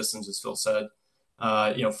capture systems, as Phil said.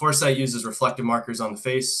 Foresight uses reflective markers on the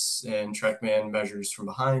face, and TrackMan measures from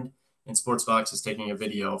behind, and Sportsbox is taking a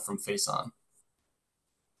video from face on.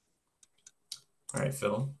 All right,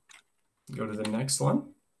 Phil, go to the next one.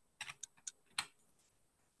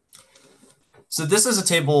 So this is a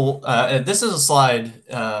table, this is a slide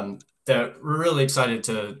that we're really excited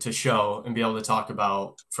to show and be able to talk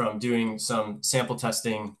about from doing some sample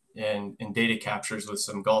testing and data captures with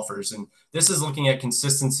some golfers. And this is looking at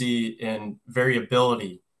consistency and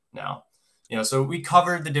variability now. So we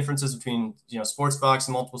covered the differences between, Sportsbox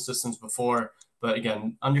and multiple systems before. But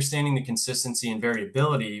again, understanding the consistency and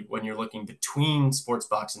variability when you're looking between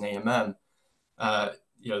Sportsbox and AMM,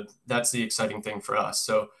 that's the exciting thing for us.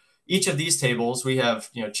 So each of these tables, we have,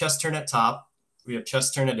 chest turn at top, we have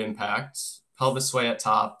chest turn at impact, pelvis sway at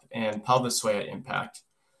top, and pelvis sway at impact.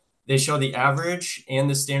 They show the average and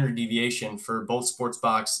the standard deviation for both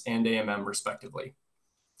Sportsbox and AMM respectively.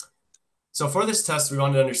 So for this test, we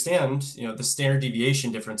wanted to understand, the standard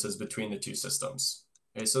deviation differences between the two systems.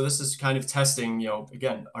 Okay, so this is kind of testing,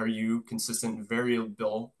 again, are you consistent,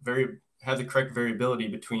 variable, have the correct variability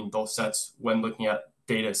between both sets when looking at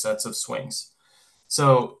data sets of swings.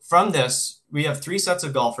 So from this, we have 3 sets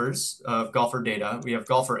of golfers, golfer data. We have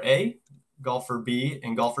golfer A, golfer B,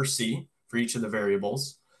 and golfer C for each of the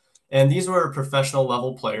variables. And these were professional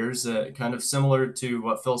level players, kind of similar to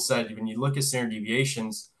what Phil said. When you look at standard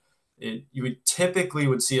deviations, you would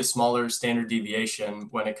typically see a smaller standard deviation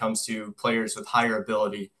when it comes to players with higher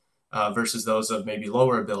ability versus those of maybe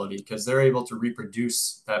lower ability, because they're able to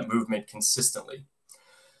reproduce that movement consistently.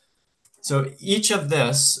 So each of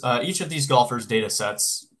these golfers' data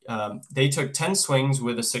sets, they took 10 swings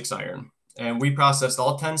with a 6-iron, and we processed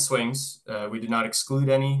all 10 swings. We did not exclude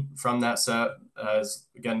any from that set, as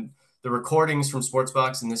again, the recordings from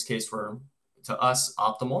Sportsbox in this case were, to us,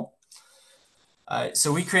 optimal.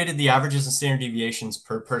 So we created the averages and standard deviations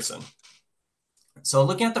per person. So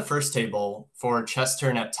looking at the first table for chest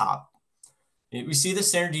turn at top, we see the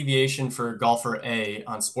standard deviation for golfer A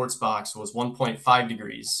on Sportsbox was 1.5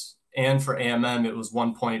 degrees. And for AMM, it was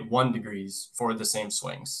 1.1 degrees for the same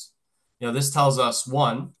swings. This tells us,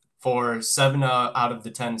 one, for 7 out of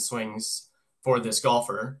the 10 swings for this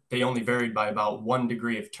golfer, they only varied by about 1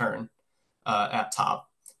 degree of turn at top.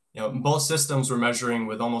 Both systems were measuring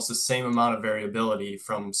with almost the same amount of variability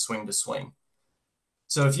from swing to swing.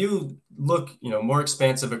 So if you look, more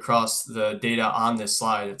expansive across the data on this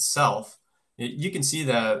slide itself, you can see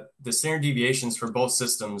that the standard deviations for both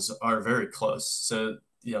systems are very close. So,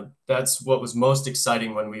 that's what was most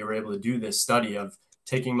exciting when we were able to do this study of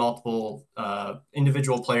taking multiple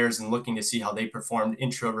individual players and looking to see how they performed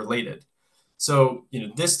intra-related. So,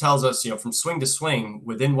 this tells us, from swing to swing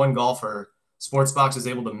within one golfer, Sportsbox is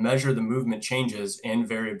able to measure the movement changes and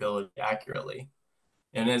variability accurately.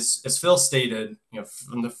 And as Phil stated,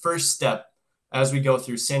 from the first step, as we go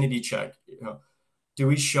through sanity check, do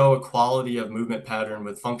we show a quality of movement pattern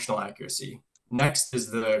with functional accuracy? Next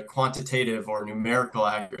is the quantitative or numerical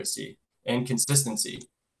accuracy. and consistency.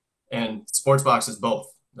 And Sportsbox is both.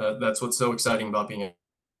 That's what's so exciting about being able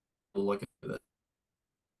to look at it.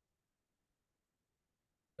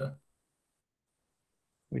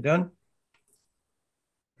 We done?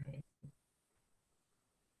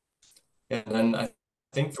 And then I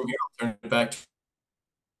think from here, I'll turn it back.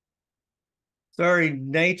 Sorry,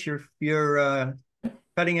 Nate, you're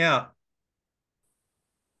cutting out.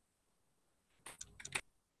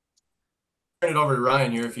 Turn it over to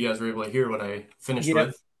Ryan here if you guys were able to hear what I finished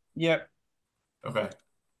with. Yep. Okay.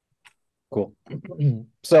 Cool.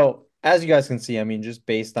 So as you guys can see, I mean, just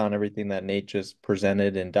based on everything that Nate just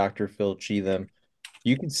presented and Dr. Phil Cheetham,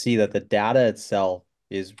 you can see that the data itself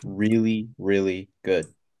is really, really good.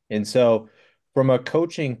 And so from a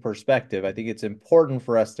coaching perspective, I think it's important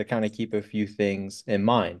for us to kind of keep a few things in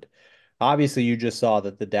mind. Obviously, you just saw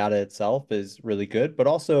that the data itself is really good, but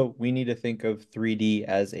also we need to think of 3D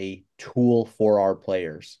as a tool for our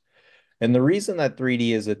players. And the reason that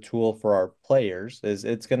 3D is a tool for our players is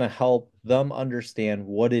it's going to help them understand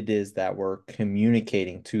what it is that we're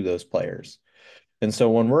communicating to those players. And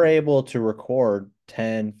so when we're able to record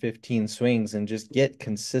 10, 15 swings and just get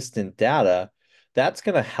consistent data, that's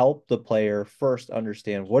going to help the player first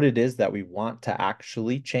understand what it is that we want to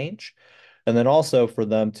actually change. And then also for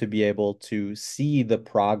them to be able to see the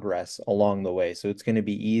progress along the way. So it's going to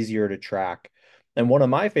be easier to track. And one of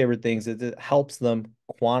my favorite things is it helps them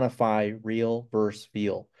quantify real versus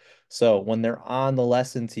feel. So when they're on the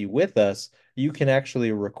lesson tee with us, you can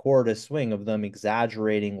actually record a swing of them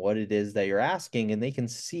exaggerating what it is that you're asking, and they can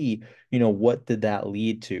see, what did that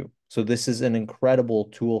lead to? So this is an incredible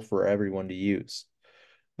tool for everyone to use.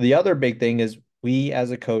 The other big thing is we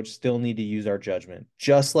as a coach still need to use our judgment,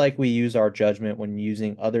 just like we use our judgment when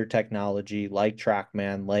using other technology like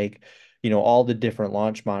TrackMan, like, all the different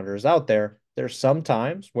launch monitors out there. There's some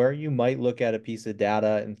times where you might look at a piece of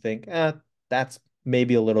data and think, that's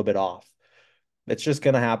maybe a little bit off. It's just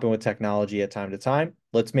going to happen with technology at time to time.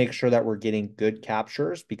 Let's make sure that we're getting good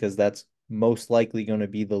captures because that's most likely going to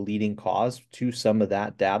be the leading cause to some of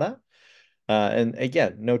that data. And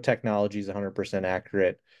again, no technology is 100%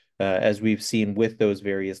 accurate, as we've seen with those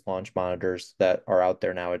various launch monitors that are out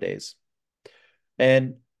there nowadays.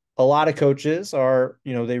 And a lot of coaches are,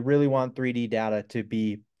 they really want 3D data to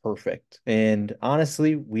be perfect. And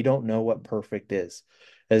honestly, we don't know what perfect is.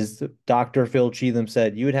 As Dr. Phil Cheetham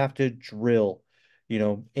said, you would have to drill,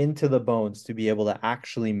 into the bones to be able to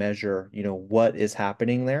actually measure, what is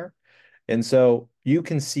happening there. And so you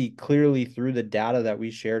can see clearly through the data that we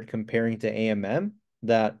shared comparing to AMM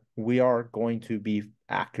that we are going to be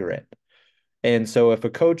accurate. And so if a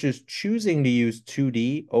coach is choosing to use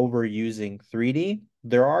 2D over using 3D,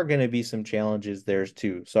 there are going to be some challenges there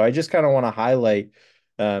too. So I just kind of want to highlight,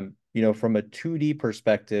 from a 2D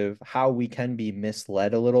perspective, how we can be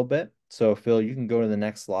misled a little bit. So Phil, you can go to the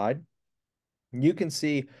next slide. You can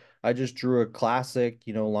see I just drew a classic,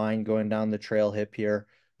 line going down the trail hip here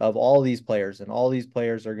of all these players, and all these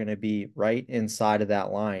players are going to be right inside of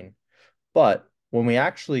that line. But when we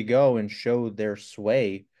actually go and show their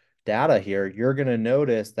sway data here, you're going to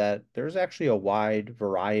notice that there's actually a wide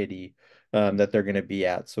variety that they're going to be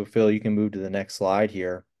at. So Phil, you can move to the next slide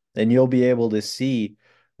here, and you'll be able to see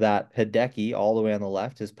that Hideki all the way on the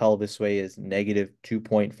left, his pelvis sway is negative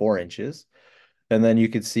 2.4 inches. And then you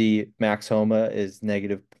could see Max Homa is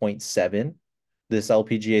negative 0.7. This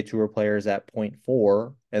LPGA Tour player is at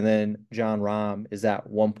 0.4. And then John Rahm is at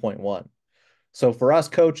 1.1. So for us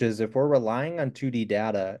coaches, if we're relying on 2D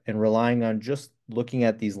data and relying on just looking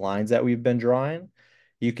at these lines that we've been drawing,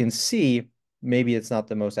 you can see maybe it's not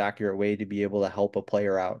the most accurate way to be able to help a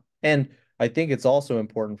player out. And I think it's also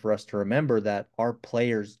important for us to remember that our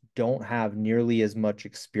players don't have nearly as much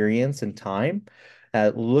experience and time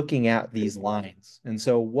at looking at these lines. And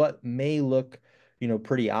so what may look,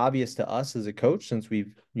 pretty obvious to us as a coach, since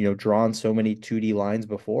we've, drawn so many 2D lines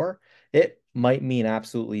before, it might mean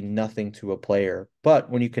absolutely nothing to a player. But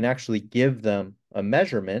when you can actually give them a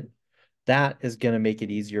measurement, that is going to make it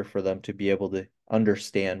easier for them to be able to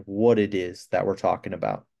understand what it is that we're talking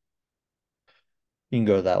about. You can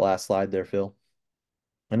go to that last slide there, Phil.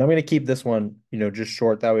 And I'm going to keep this one, just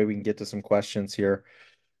short. That way we can get to some questions here.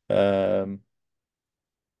 Must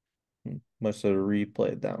have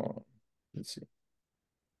replayed that one. Let's see.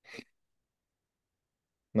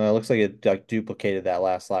 No, it looks like it like duplicated that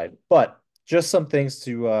last slide. But just some things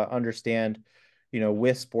to understand,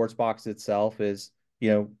 with Sportsbox itself is,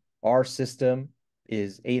 our system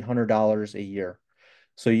is $800 a year.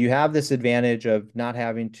 So you have this advantage of not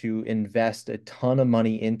having to invest a ton of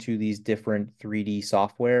money into these different 3D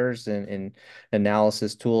softwares and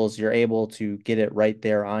analysis tools. You're able to get it right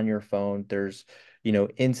there on your phone. There's,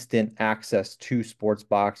 instant access to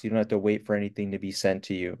Sportsbox. You don't have to wait for anything to be sent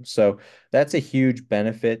to you. So that's a huge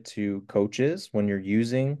benefit to coaches when you're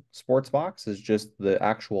using Sportsbox, is just the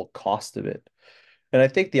actual cost of it. And I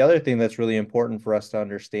think the other thing that's really important for us to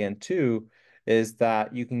understand too is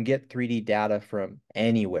that you can get 3D data from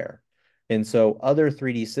anywhere. And so other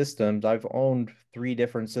 3D systems, I've owned 3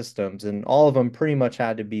 different systems, and all of them pretty much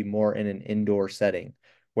had to be more in an indoor setting,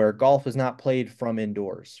 where golf is not played from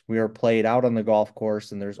indoors. We are played out on the golf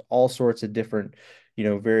course, and there's all sorts of different,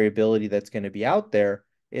 variability that's going to be out there.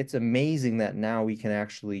 It's amazing that now we can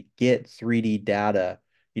actually get 3D data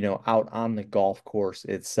out on the golf course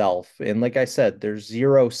itself. And like I said, there's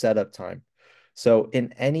zero setup time. So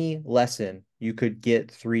in any lesson, you could get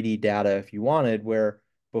 3D data if you wanted, where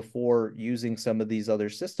before using some of these other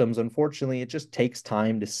systems, unfortunately, it just takes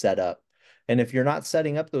time to set up. And if you're not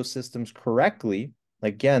setting up those systems correctly,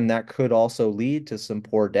 again, that could also lead to some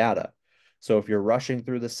poor data. So if you're rushing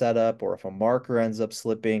through the setup, or if a marker ends up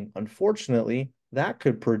slipping, unfortunately, that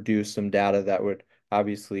could produce some data that would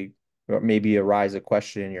obviously maybe arise a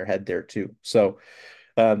question in your head there too. So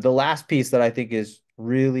the last piece that I think is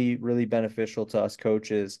really, really beneficial to us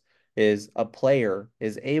coaches is a player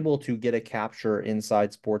is able to get a capture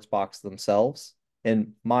inside Sportsbox themselves.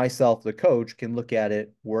 And myself, the coach, can look at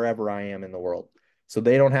it wherever I am in the world. So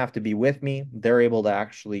they don't have to be with me. They're able to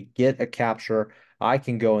actually get a capture. I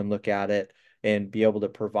can go and look at it and be able to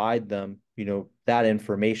provide them, that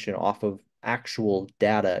information off of actual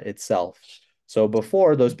data itself. So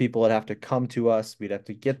before, those people would have to come to us. We'd have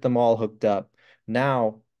to get them all hooked up.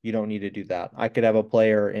 Now you don't need to do that. I could have a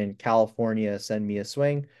player in California send me a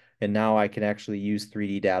swing, and now I can actually use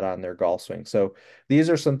 3D data on their golf swing. So these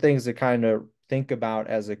are some things to kind of think about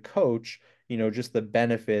as a coach, just the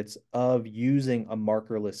benefits of using a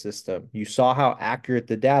markerless system. You saw how accurate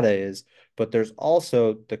the data is, but there's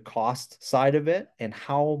also the cost side of it and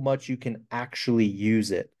how much you can actually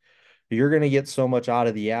use it. You're going to get so much out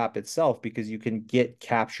of the app itself because you can get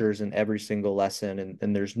captures in every single lesson,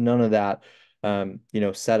 and there's none of that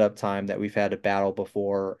setup time that we've had to battle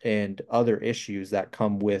before, and other issues that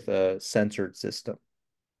come with a censored system.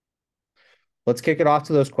 Let's kick it off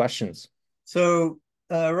to those questions. So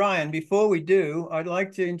Ryan, before we do, I'd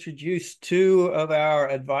like to introduce 2 of our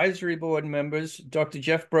advisory board members, Dr.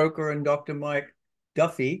 Jeff Broker and Dr. Mike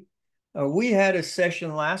Duffy. We had a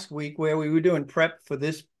session last week where we were doing prep for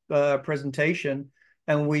this presentation,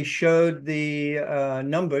 and we showed the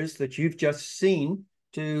numbers that you've just seen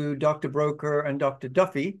to Dr. Broker and Dr.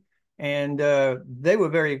 Duffy, and they were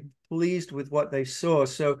very pleased with what they saw.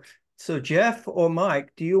 So Jeff or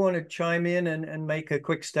Mike, do you want to chime in and make a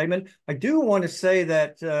quick statement? I do want to say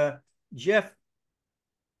that Jeff,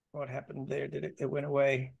 what happened there? It went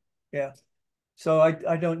away? Yeah. So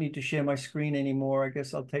I don't need to share my screen anymore. I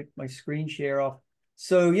guess I'll take my screen share off.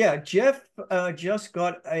 So yeah, Jeff just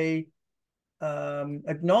got a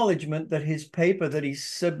acknowledgement that his paper that he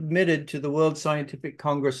submitted to the World Scientific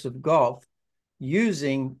Congress of Golf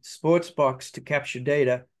using Sportsbox to capture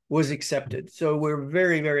data was accepted. So we're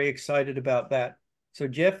very, very excited about that. So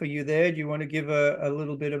Jeff, are you there? Do you want to give a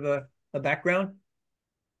little bit of a background?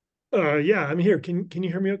 Yeah, I'm here. Can you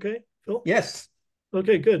hear me okay, Phil? Yes.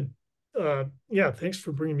 Okay, good. Yeah, thanks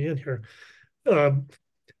for bringing me in here.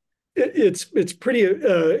 It's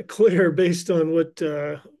pretty clear based on what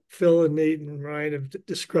Phil and Nate and Ryan have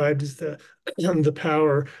described as the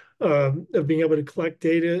power of being able to collect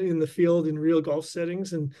data in the field in real golf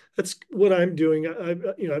settings, and that's what I'm doing.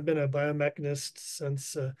 I've been a biomechanist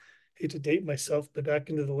since hate to date myself, but back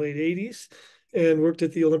into the late '80s, and worked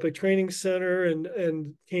at the Olympic Training Center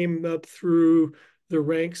and came up through the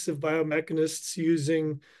ranks of biomechanists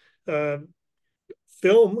using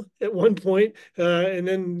film at one point, and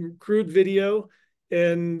then crude video,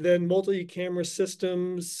 and then multi-camera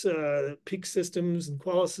systems, peak systems, and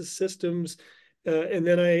Qualis systems, and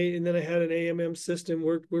then I had an AMM system.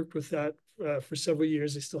 Worked with that for several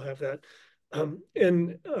years. I still have that,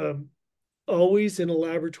 and always in a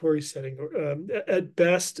laboratory setting, at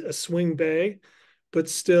best a swing bay, but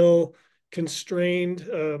still constrained.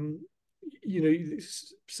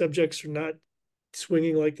 Subjects are not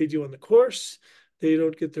swinging like they do on the course. They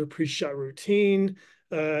don't get their pre-shot routine.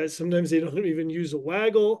 Sometimes they don't even use a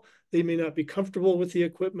waggle. They may not be comfortable with the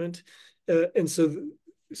equipment. And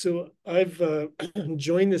so I've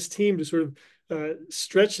joined this team to sort of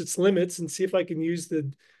stretch its limits and see if I can use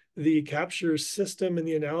the capture system and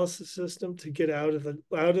the analysis system to get out of the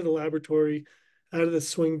laboratory, out of the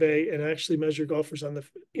swing bay, and actually measure golfers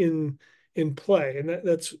in play. And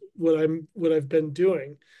that's what I've been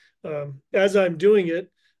doing. As I'm doing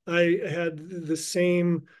it, I had the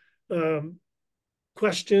same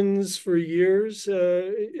questions for years,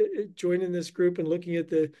 joining this group and looking at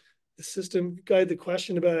the system guide the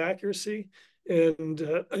question about accuracy. And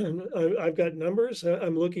I've got numbers.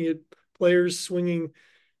 I'm looking at players swinging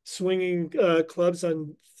clubs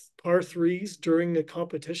on par threes during the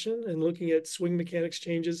competition and looking at swing mechanics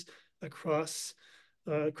changes across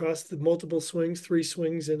the multiple swings, 3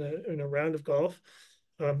 swings in a round of golf.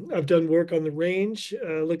 I've done work on the range,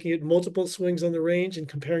 looking at multiple swings on the range and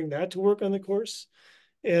comparing that to work on the course.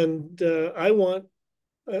 And I want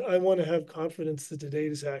to have confidence that the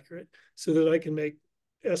data is accurate so that I can make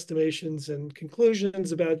estimations and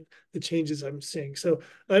conclusions about the changes I'm seeing. So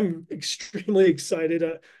I'm extremely excited.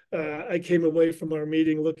 I came away from our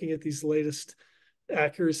meeting looking at these latest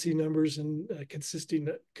accuracy numbers and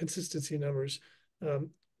consistency numbers.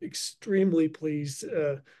 Extremely pleased,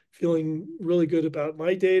 feeling really good about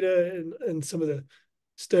my data and some of the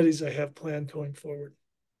studies I have planned going forward.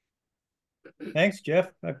 Thanks,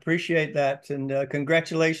 Jeff. I appreciate that. And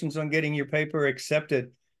congratulations on getting your paper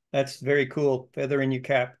accepted. That's very cool. Feather in your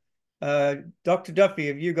cap. Dr. Duffy,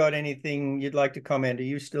 have you got anything you'd like to comment? Are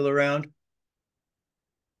you still around?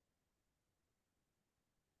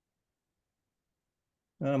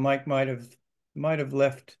 Mike might have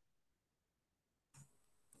left.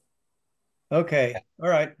 Okay. All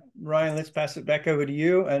right, Ryan, let's pass it back over to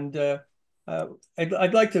you. And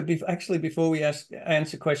I'd like to actually, before we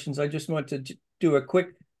answer questions, I just want to do a quick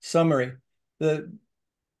summary. The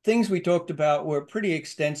things we talked about were pretty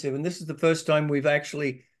extensive, and this is the first time we've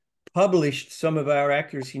actually published some of our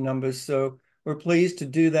accuracy numbers. So we're pleased to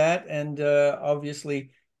do that. And obviously,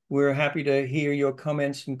 we're happy to hear your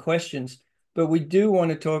comments and questions. But we do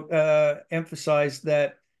want to emphasize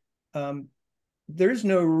that there's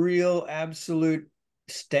no real absolute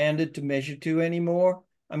standard to measure to anymore.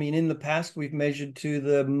 I mean, in the past, we've measured to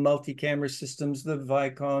the multi-camera systems, the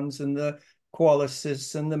Vicons and the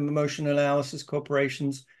Qualisys and the motion analysis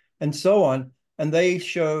corporations and so on. And they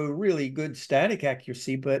show really good static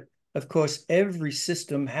accuracy. But of course, every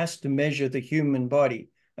system has to measure the human body.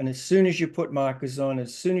 And as soon as you put markers on,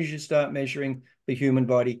 as soon as you start measuring the human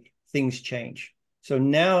body, things change. So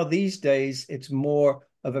now these days, it's more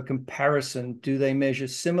of a comparison. Do they measure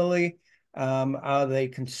similarly? Are they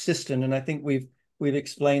consistent? And I think we've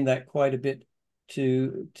explained that quite a bit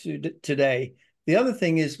to today. The other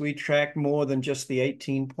thing is we track more than just the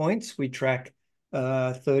 18 points. We track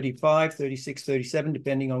 35, 36, 37,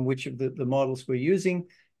 depending on which of the models we're using.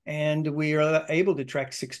 And we are able to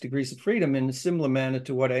track 6 degrees of freedom in a similar manner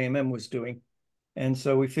to what AMM was doing. And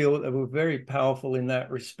so we feel that we're very powerful in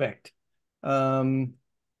that respect.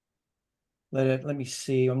 Let me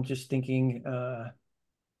see. I'm just thinking.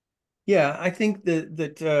 Yeah, I think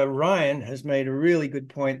that Ryan has made a really good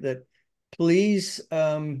point that please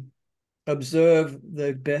observe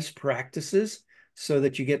the best practices so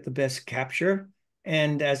that you get the best capture.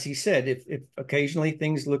 And as he said, if occasionally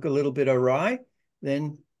things look a little bit awry,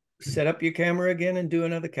 then set up your camera again and do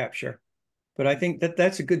another capture. But I think that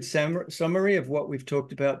that's a good summary of what we've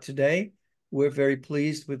talked about today. We're very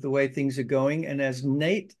pleased with the way things are going. And as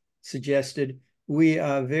Nate suggested, we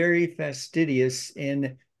are very fastidious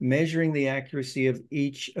in measuring the accuracy of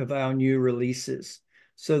each of our new releases.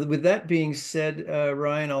 So with that being said,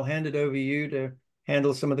 Ryan, I'll hand it over to you to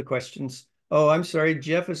handle some of the questions. Oh, I'm sorry.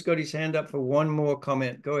 Jeff has got his hand up for one more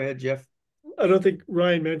comment. Go ahead, Jeff. I don't think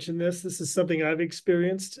Ryan mentioned this. This is something I've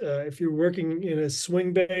experienced. If you're working in a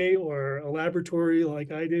swing bay or a laboratory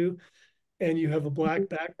like I do, and you have a black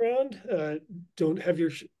background, don't have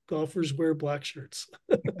your golfers wear black shirts.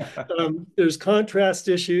 There's contrast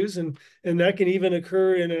issues, and that can even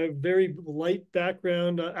occur in a very light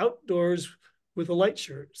background outdoors with a light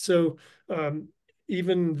shirt. So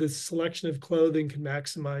even the selection of clothing can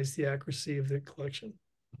maximize the accuracy of the collection.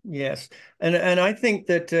 Yes. And I think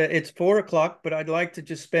that it's 4 o'clock, but I'd like to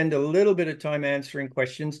just spend a little bit of time answering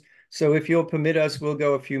questions. So if you'll permit us, we'll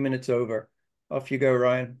go a few minutes over. Off you go,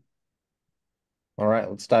 Ryan. All right,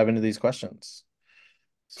 let's dive into these questions.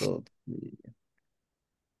 So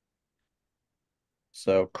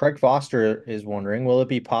Craig Foster is wondering, will it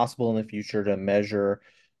be possible in the future to measure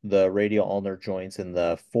the radial ulnar joints in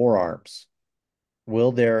the forearms?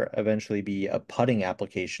 Will there eventually be a putting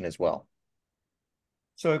application as well?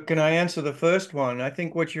 So can I answer the first one? I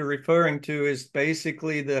think what you're referring to is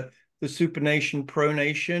basically the supination,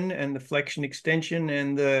 pronation, and the flexion extension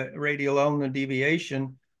and the radial ulnar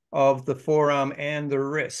deviation of the forearm and the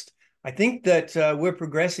wrist. I think that we're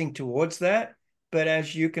progressing towards that, but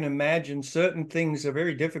as you can imagine, certain things are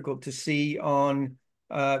very difficult to see on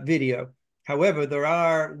video. However, there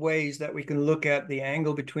are ways that we can look at the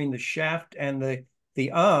angle between the shaft and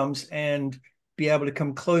the arms and be able to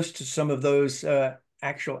come close to some of those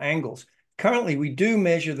actual angles. Currently, we do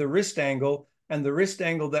measure the wrist angle, and the wrist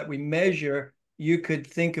angle that we measure, you could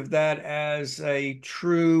think of that as a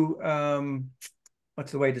true,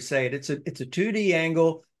 what's the way to say it? It's a 2D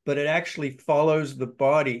angle, but it actually follows the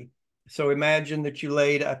body. So imagine that you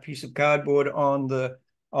laid a piece of cardboard on the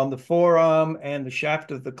forearm and the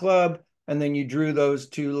shaft of the club, and then you drew those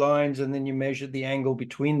two lines, and then you measured the angle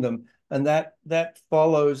between them. And that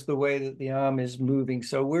follows the way that the arm is moving.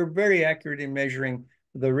 So we're very accurate in measuring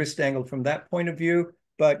the wrist angle from that point of view,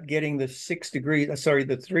 but getting the 3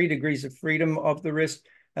 degrees of freedom of the wrist,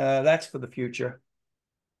 that's for the future.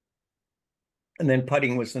 And then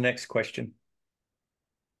putting was the next question.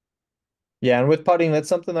 Yeah, and with putting, that's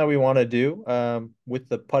something that we want to do. With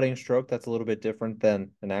the putting stroke, that's a little bit different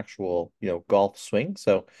than an actual, golf swing.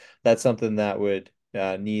 So that's something that would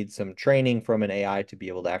need some training from an AI to be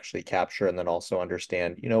able to actually capture, and then also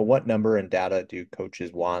understand, what number and data do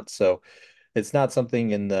coaches want. So it's not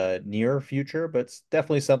something in the near future, but it's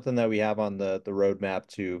definitely something that we have on the roadmap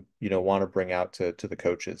to, want to bring out to the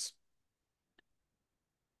coaches.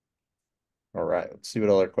 All right, let's see what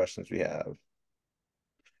other questions we have.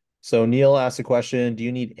 So Neil asked a question, do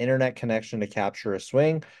you need internet connection to capture a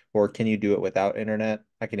swing, or can you do it without internet?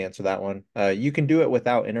 I can answer that one. You can do it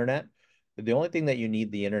without internet. The only thing that you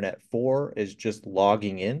need the internet for is just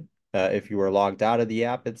logging in. If you are logged out of the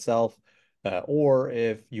app itself, or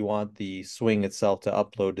if you want the swing itself to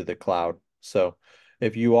upload to the cloud. So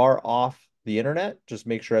if you are off the internet, just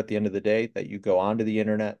make sure at the end of the day that you go onto the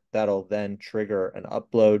internet. That'll then trigger an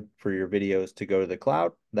upload for your videos to go to the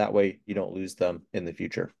cloud. That way you don't lose them in the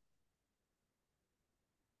future.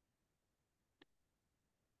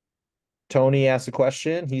 Tony asked a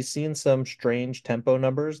question. He's seen some strange tempo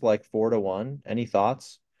numbers like 4-1. Any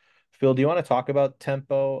thoughts? Phil, do you want to talk about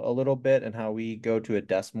tempo a little bit and how we go to a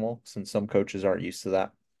decimal, since some coaches aren't used to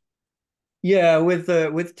that? Yeah,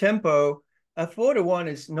 with tempo, a 4-1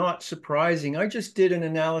 is not surprising. I just did an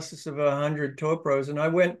analysis of 100 tour pros, and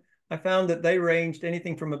I found that they ranged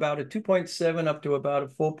anything from about a 2.7 up to about a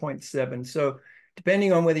 4.7. So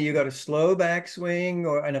depending on whether you got a slow backswing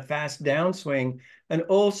and a fast downswing, and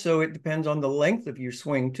also it depends on the length of your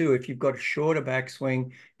swing too. If you've got a shorter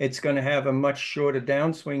backswing, it's going to have a much shorter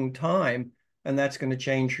downswing time, and that's going to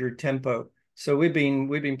change your tempo. So we've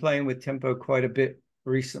been playing with tempo quite a bit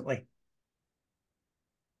recently.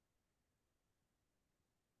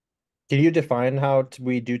 Can you define how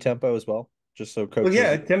we do tempo as well? Just so coaches. Well,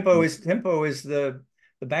 yeah, tempo is the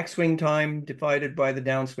backswing time divided by the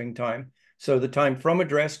downswing time. So the time from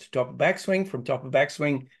address to top of backswing, from top of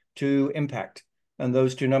backswing to impact. And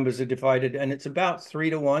those two numbers are divided, and it's about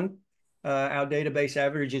 3-1. Our database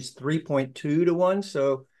average is 3.2-1.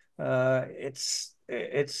 So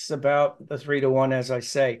it's about the 3-1, as I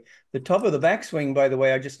say. The top of the backswing, by the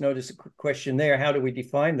way, I just noticed a quick question there. How do we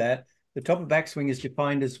define that? The top of backswing is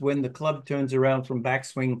defined as when the club turns around from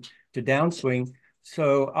backswing to downswing.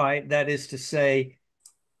 So that is to say,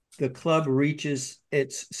 the club reaches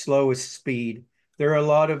its slowest speed. There are a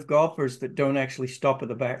lot of golfers that don't actually stop at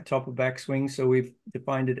the top of backswing. So we've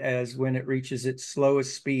defined it as when it reaches its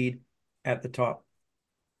slowest speed at the top.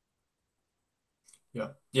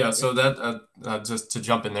 Yeah. So that just to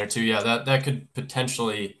jump in there too. Yeah, that could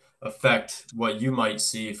potentially affect what you might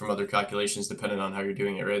see from other calculations depending on how you're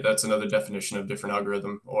doing it, right? That's another definition of different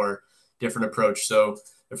algorithm or different approach. So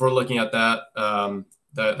if we're looking at that,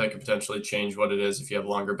 that could potentially change what it is if you have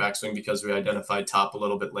longer backswing because we identified top a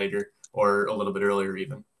little bit later or a little bit earlier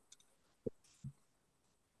even.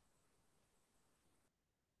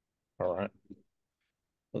 All right.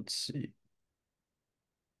 Let's see.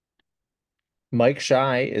 Mike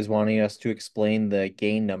Shy is wanting us to explain the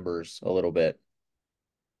gain numbers a little bit.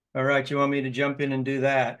 All right, you want me to jump in and do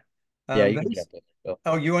that? Yeah, you can jump in. Phil.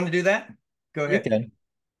 Oh, you want to do that? Go ahead. You can.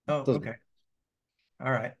 Oh, Doesn't okay.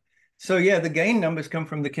 All right. So yeah, the gain numbers come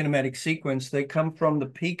from the kinematic sequence. They come from the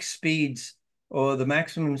peak speeds or the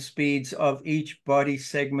maximum speeds of each body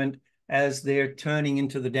segment as they're turning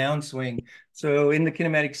into the downswing. So in the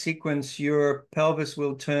kinematic sequence, your pelvis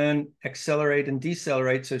will turn, accelerate, and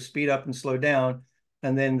decelerate, so speed up and slow down.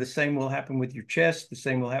 And then the same will happen with your chest, the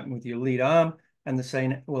same will happen with your lead arm, and the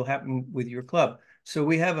same will happen with your club. So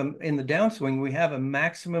we have in the downswing, we have a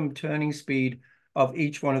maximum turning speed of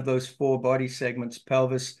each one of those four body segments: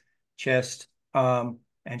 pelvis, chest, arm,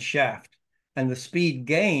 and shaft. And the speed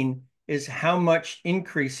gain is how much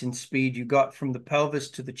increase in speed you got from the pelvis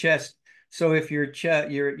to the chest. So if your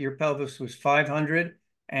pelvis was 500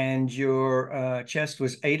 and your chest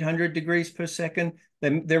was 800 degrees per second,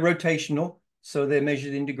 then they're rotational, so they're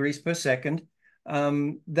measured in degrees per second.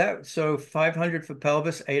 So 500 for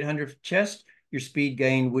pelvis, 800 for chest. your speed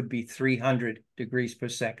gain would be 300 degrees per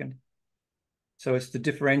second. So it's the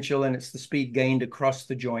differential and it's the speed gained across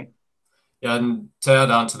the joint. Yeah, and to add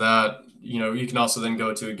on to that, you can also then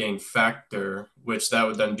go to a gain factor, which that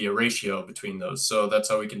would then be a ratio between those. So that's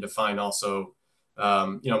how we can define also,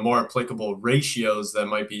 more applicable ratios that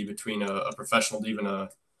might be between a professional to even a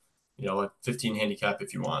 15 handicap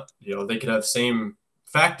if you want. They could have same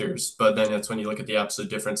factors, but then that's when you look at the absolute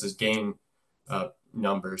differences, gain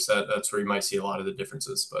numbers. That's where you might see a lot of the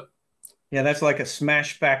differences. But yeah, that's like a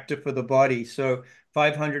smash factor for the body. So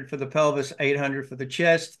 500 for the pelvis, 800 for the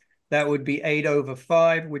chest. That would be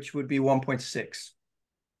 8/5, which would be 1.6.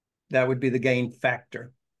 That would be the gain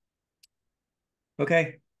factor.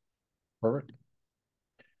 Okay. Perfect.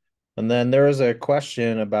 And then there was a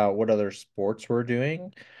question about what other sports we're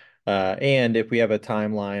doing, and if we have a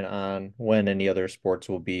timeline on when any other sports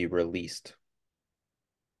will be released.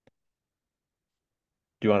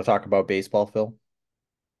 Do you want to talk about baseball, Phil?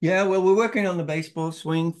 Yeah, well, we're working on the baseball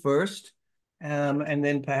swing first, and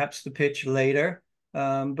then perhaps the pitch later.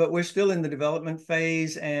 But we're still in the development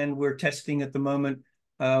phase, and we're testing at the moment.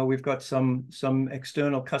 We've got some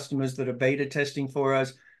external customers that are beta testing for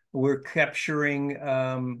us. We're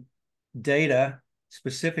capturing data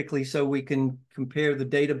specifically so we can compare the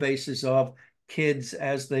databases of kids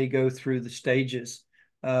as they go through the stages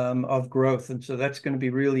of growth. And so that's going to be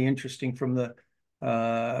really interesting from the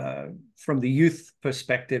youth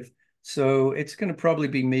perspective. So it's going to probably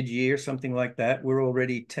be mid-year, something like that. We're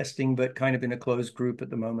already testing, but kind of in a closed group at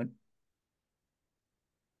the moment.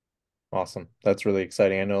 Awesome. That's really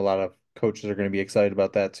exciting. I know a lot of coaches are going to be excited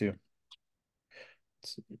about that too.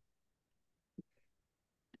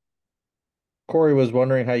 Corey was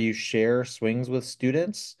wondering how you share swings with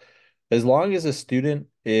students. As long as a student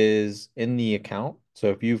is in the account, so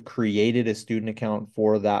if you've created a student account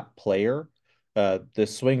for that player, the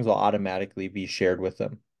swings will automatically be shared with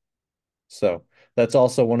them. So that's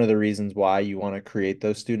also one of the reasons why you want to create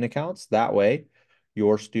those student accounts. That way,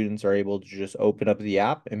 your students are able to just open up the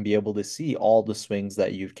app and be able to see all the swings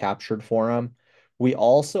that you've captured for them. We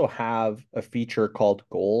also have a feature called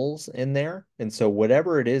goals in there. And so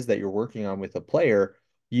whatever it is that you're working on with a player,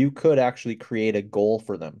 you could actually create a goal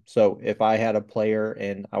for them. So if I had a player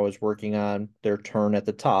and I was working on their turn at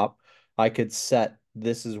the top, I could set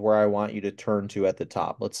this is where I want you to turn to at the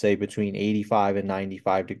top. Let's say between 85 and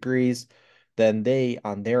 95 degrees. Then they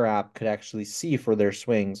on their app could actually see for their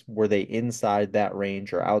swings, were they inside that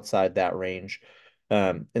range or outside that range?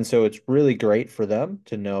 And so it's really great for them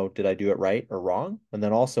to know, did I do it right or wrong? And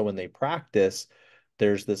then also when they practice,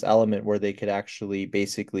 there's this element where they could actually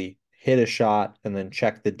basically hit a shot and then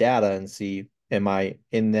check the data and see, am I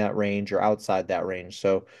in that range or outside that range?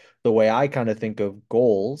 So the way I kind of think of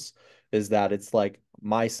goals is that it's like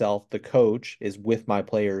myself, the coach, is with my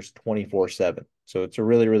players 24/7. So it's a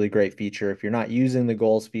really, really great feature. If you're not using the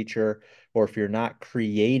goals feature, or if you're not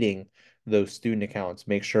creating those student accounts,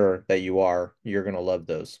 make sure that you are. You're going to love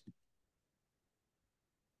those.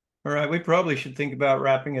 All right, we probably should think about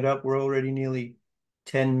wrapping it up. We're already nearly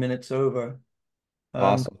 10 minutes over.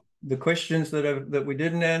 Awesome. The questions that we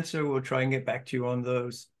didn't answer, we'll try and get back to you on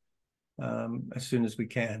those as soon as we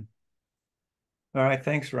can. All right,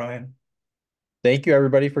 thanks, Ryan. Thank you,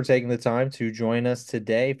 everybody, for taking the time to join us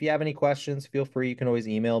today. If you have any questions, feel free. You can always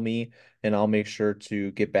email me, and I'll make sure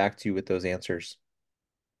to get back to you with those answers.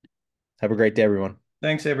 Have a great day, everyone.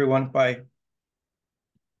 Thanks, everyone. Bye.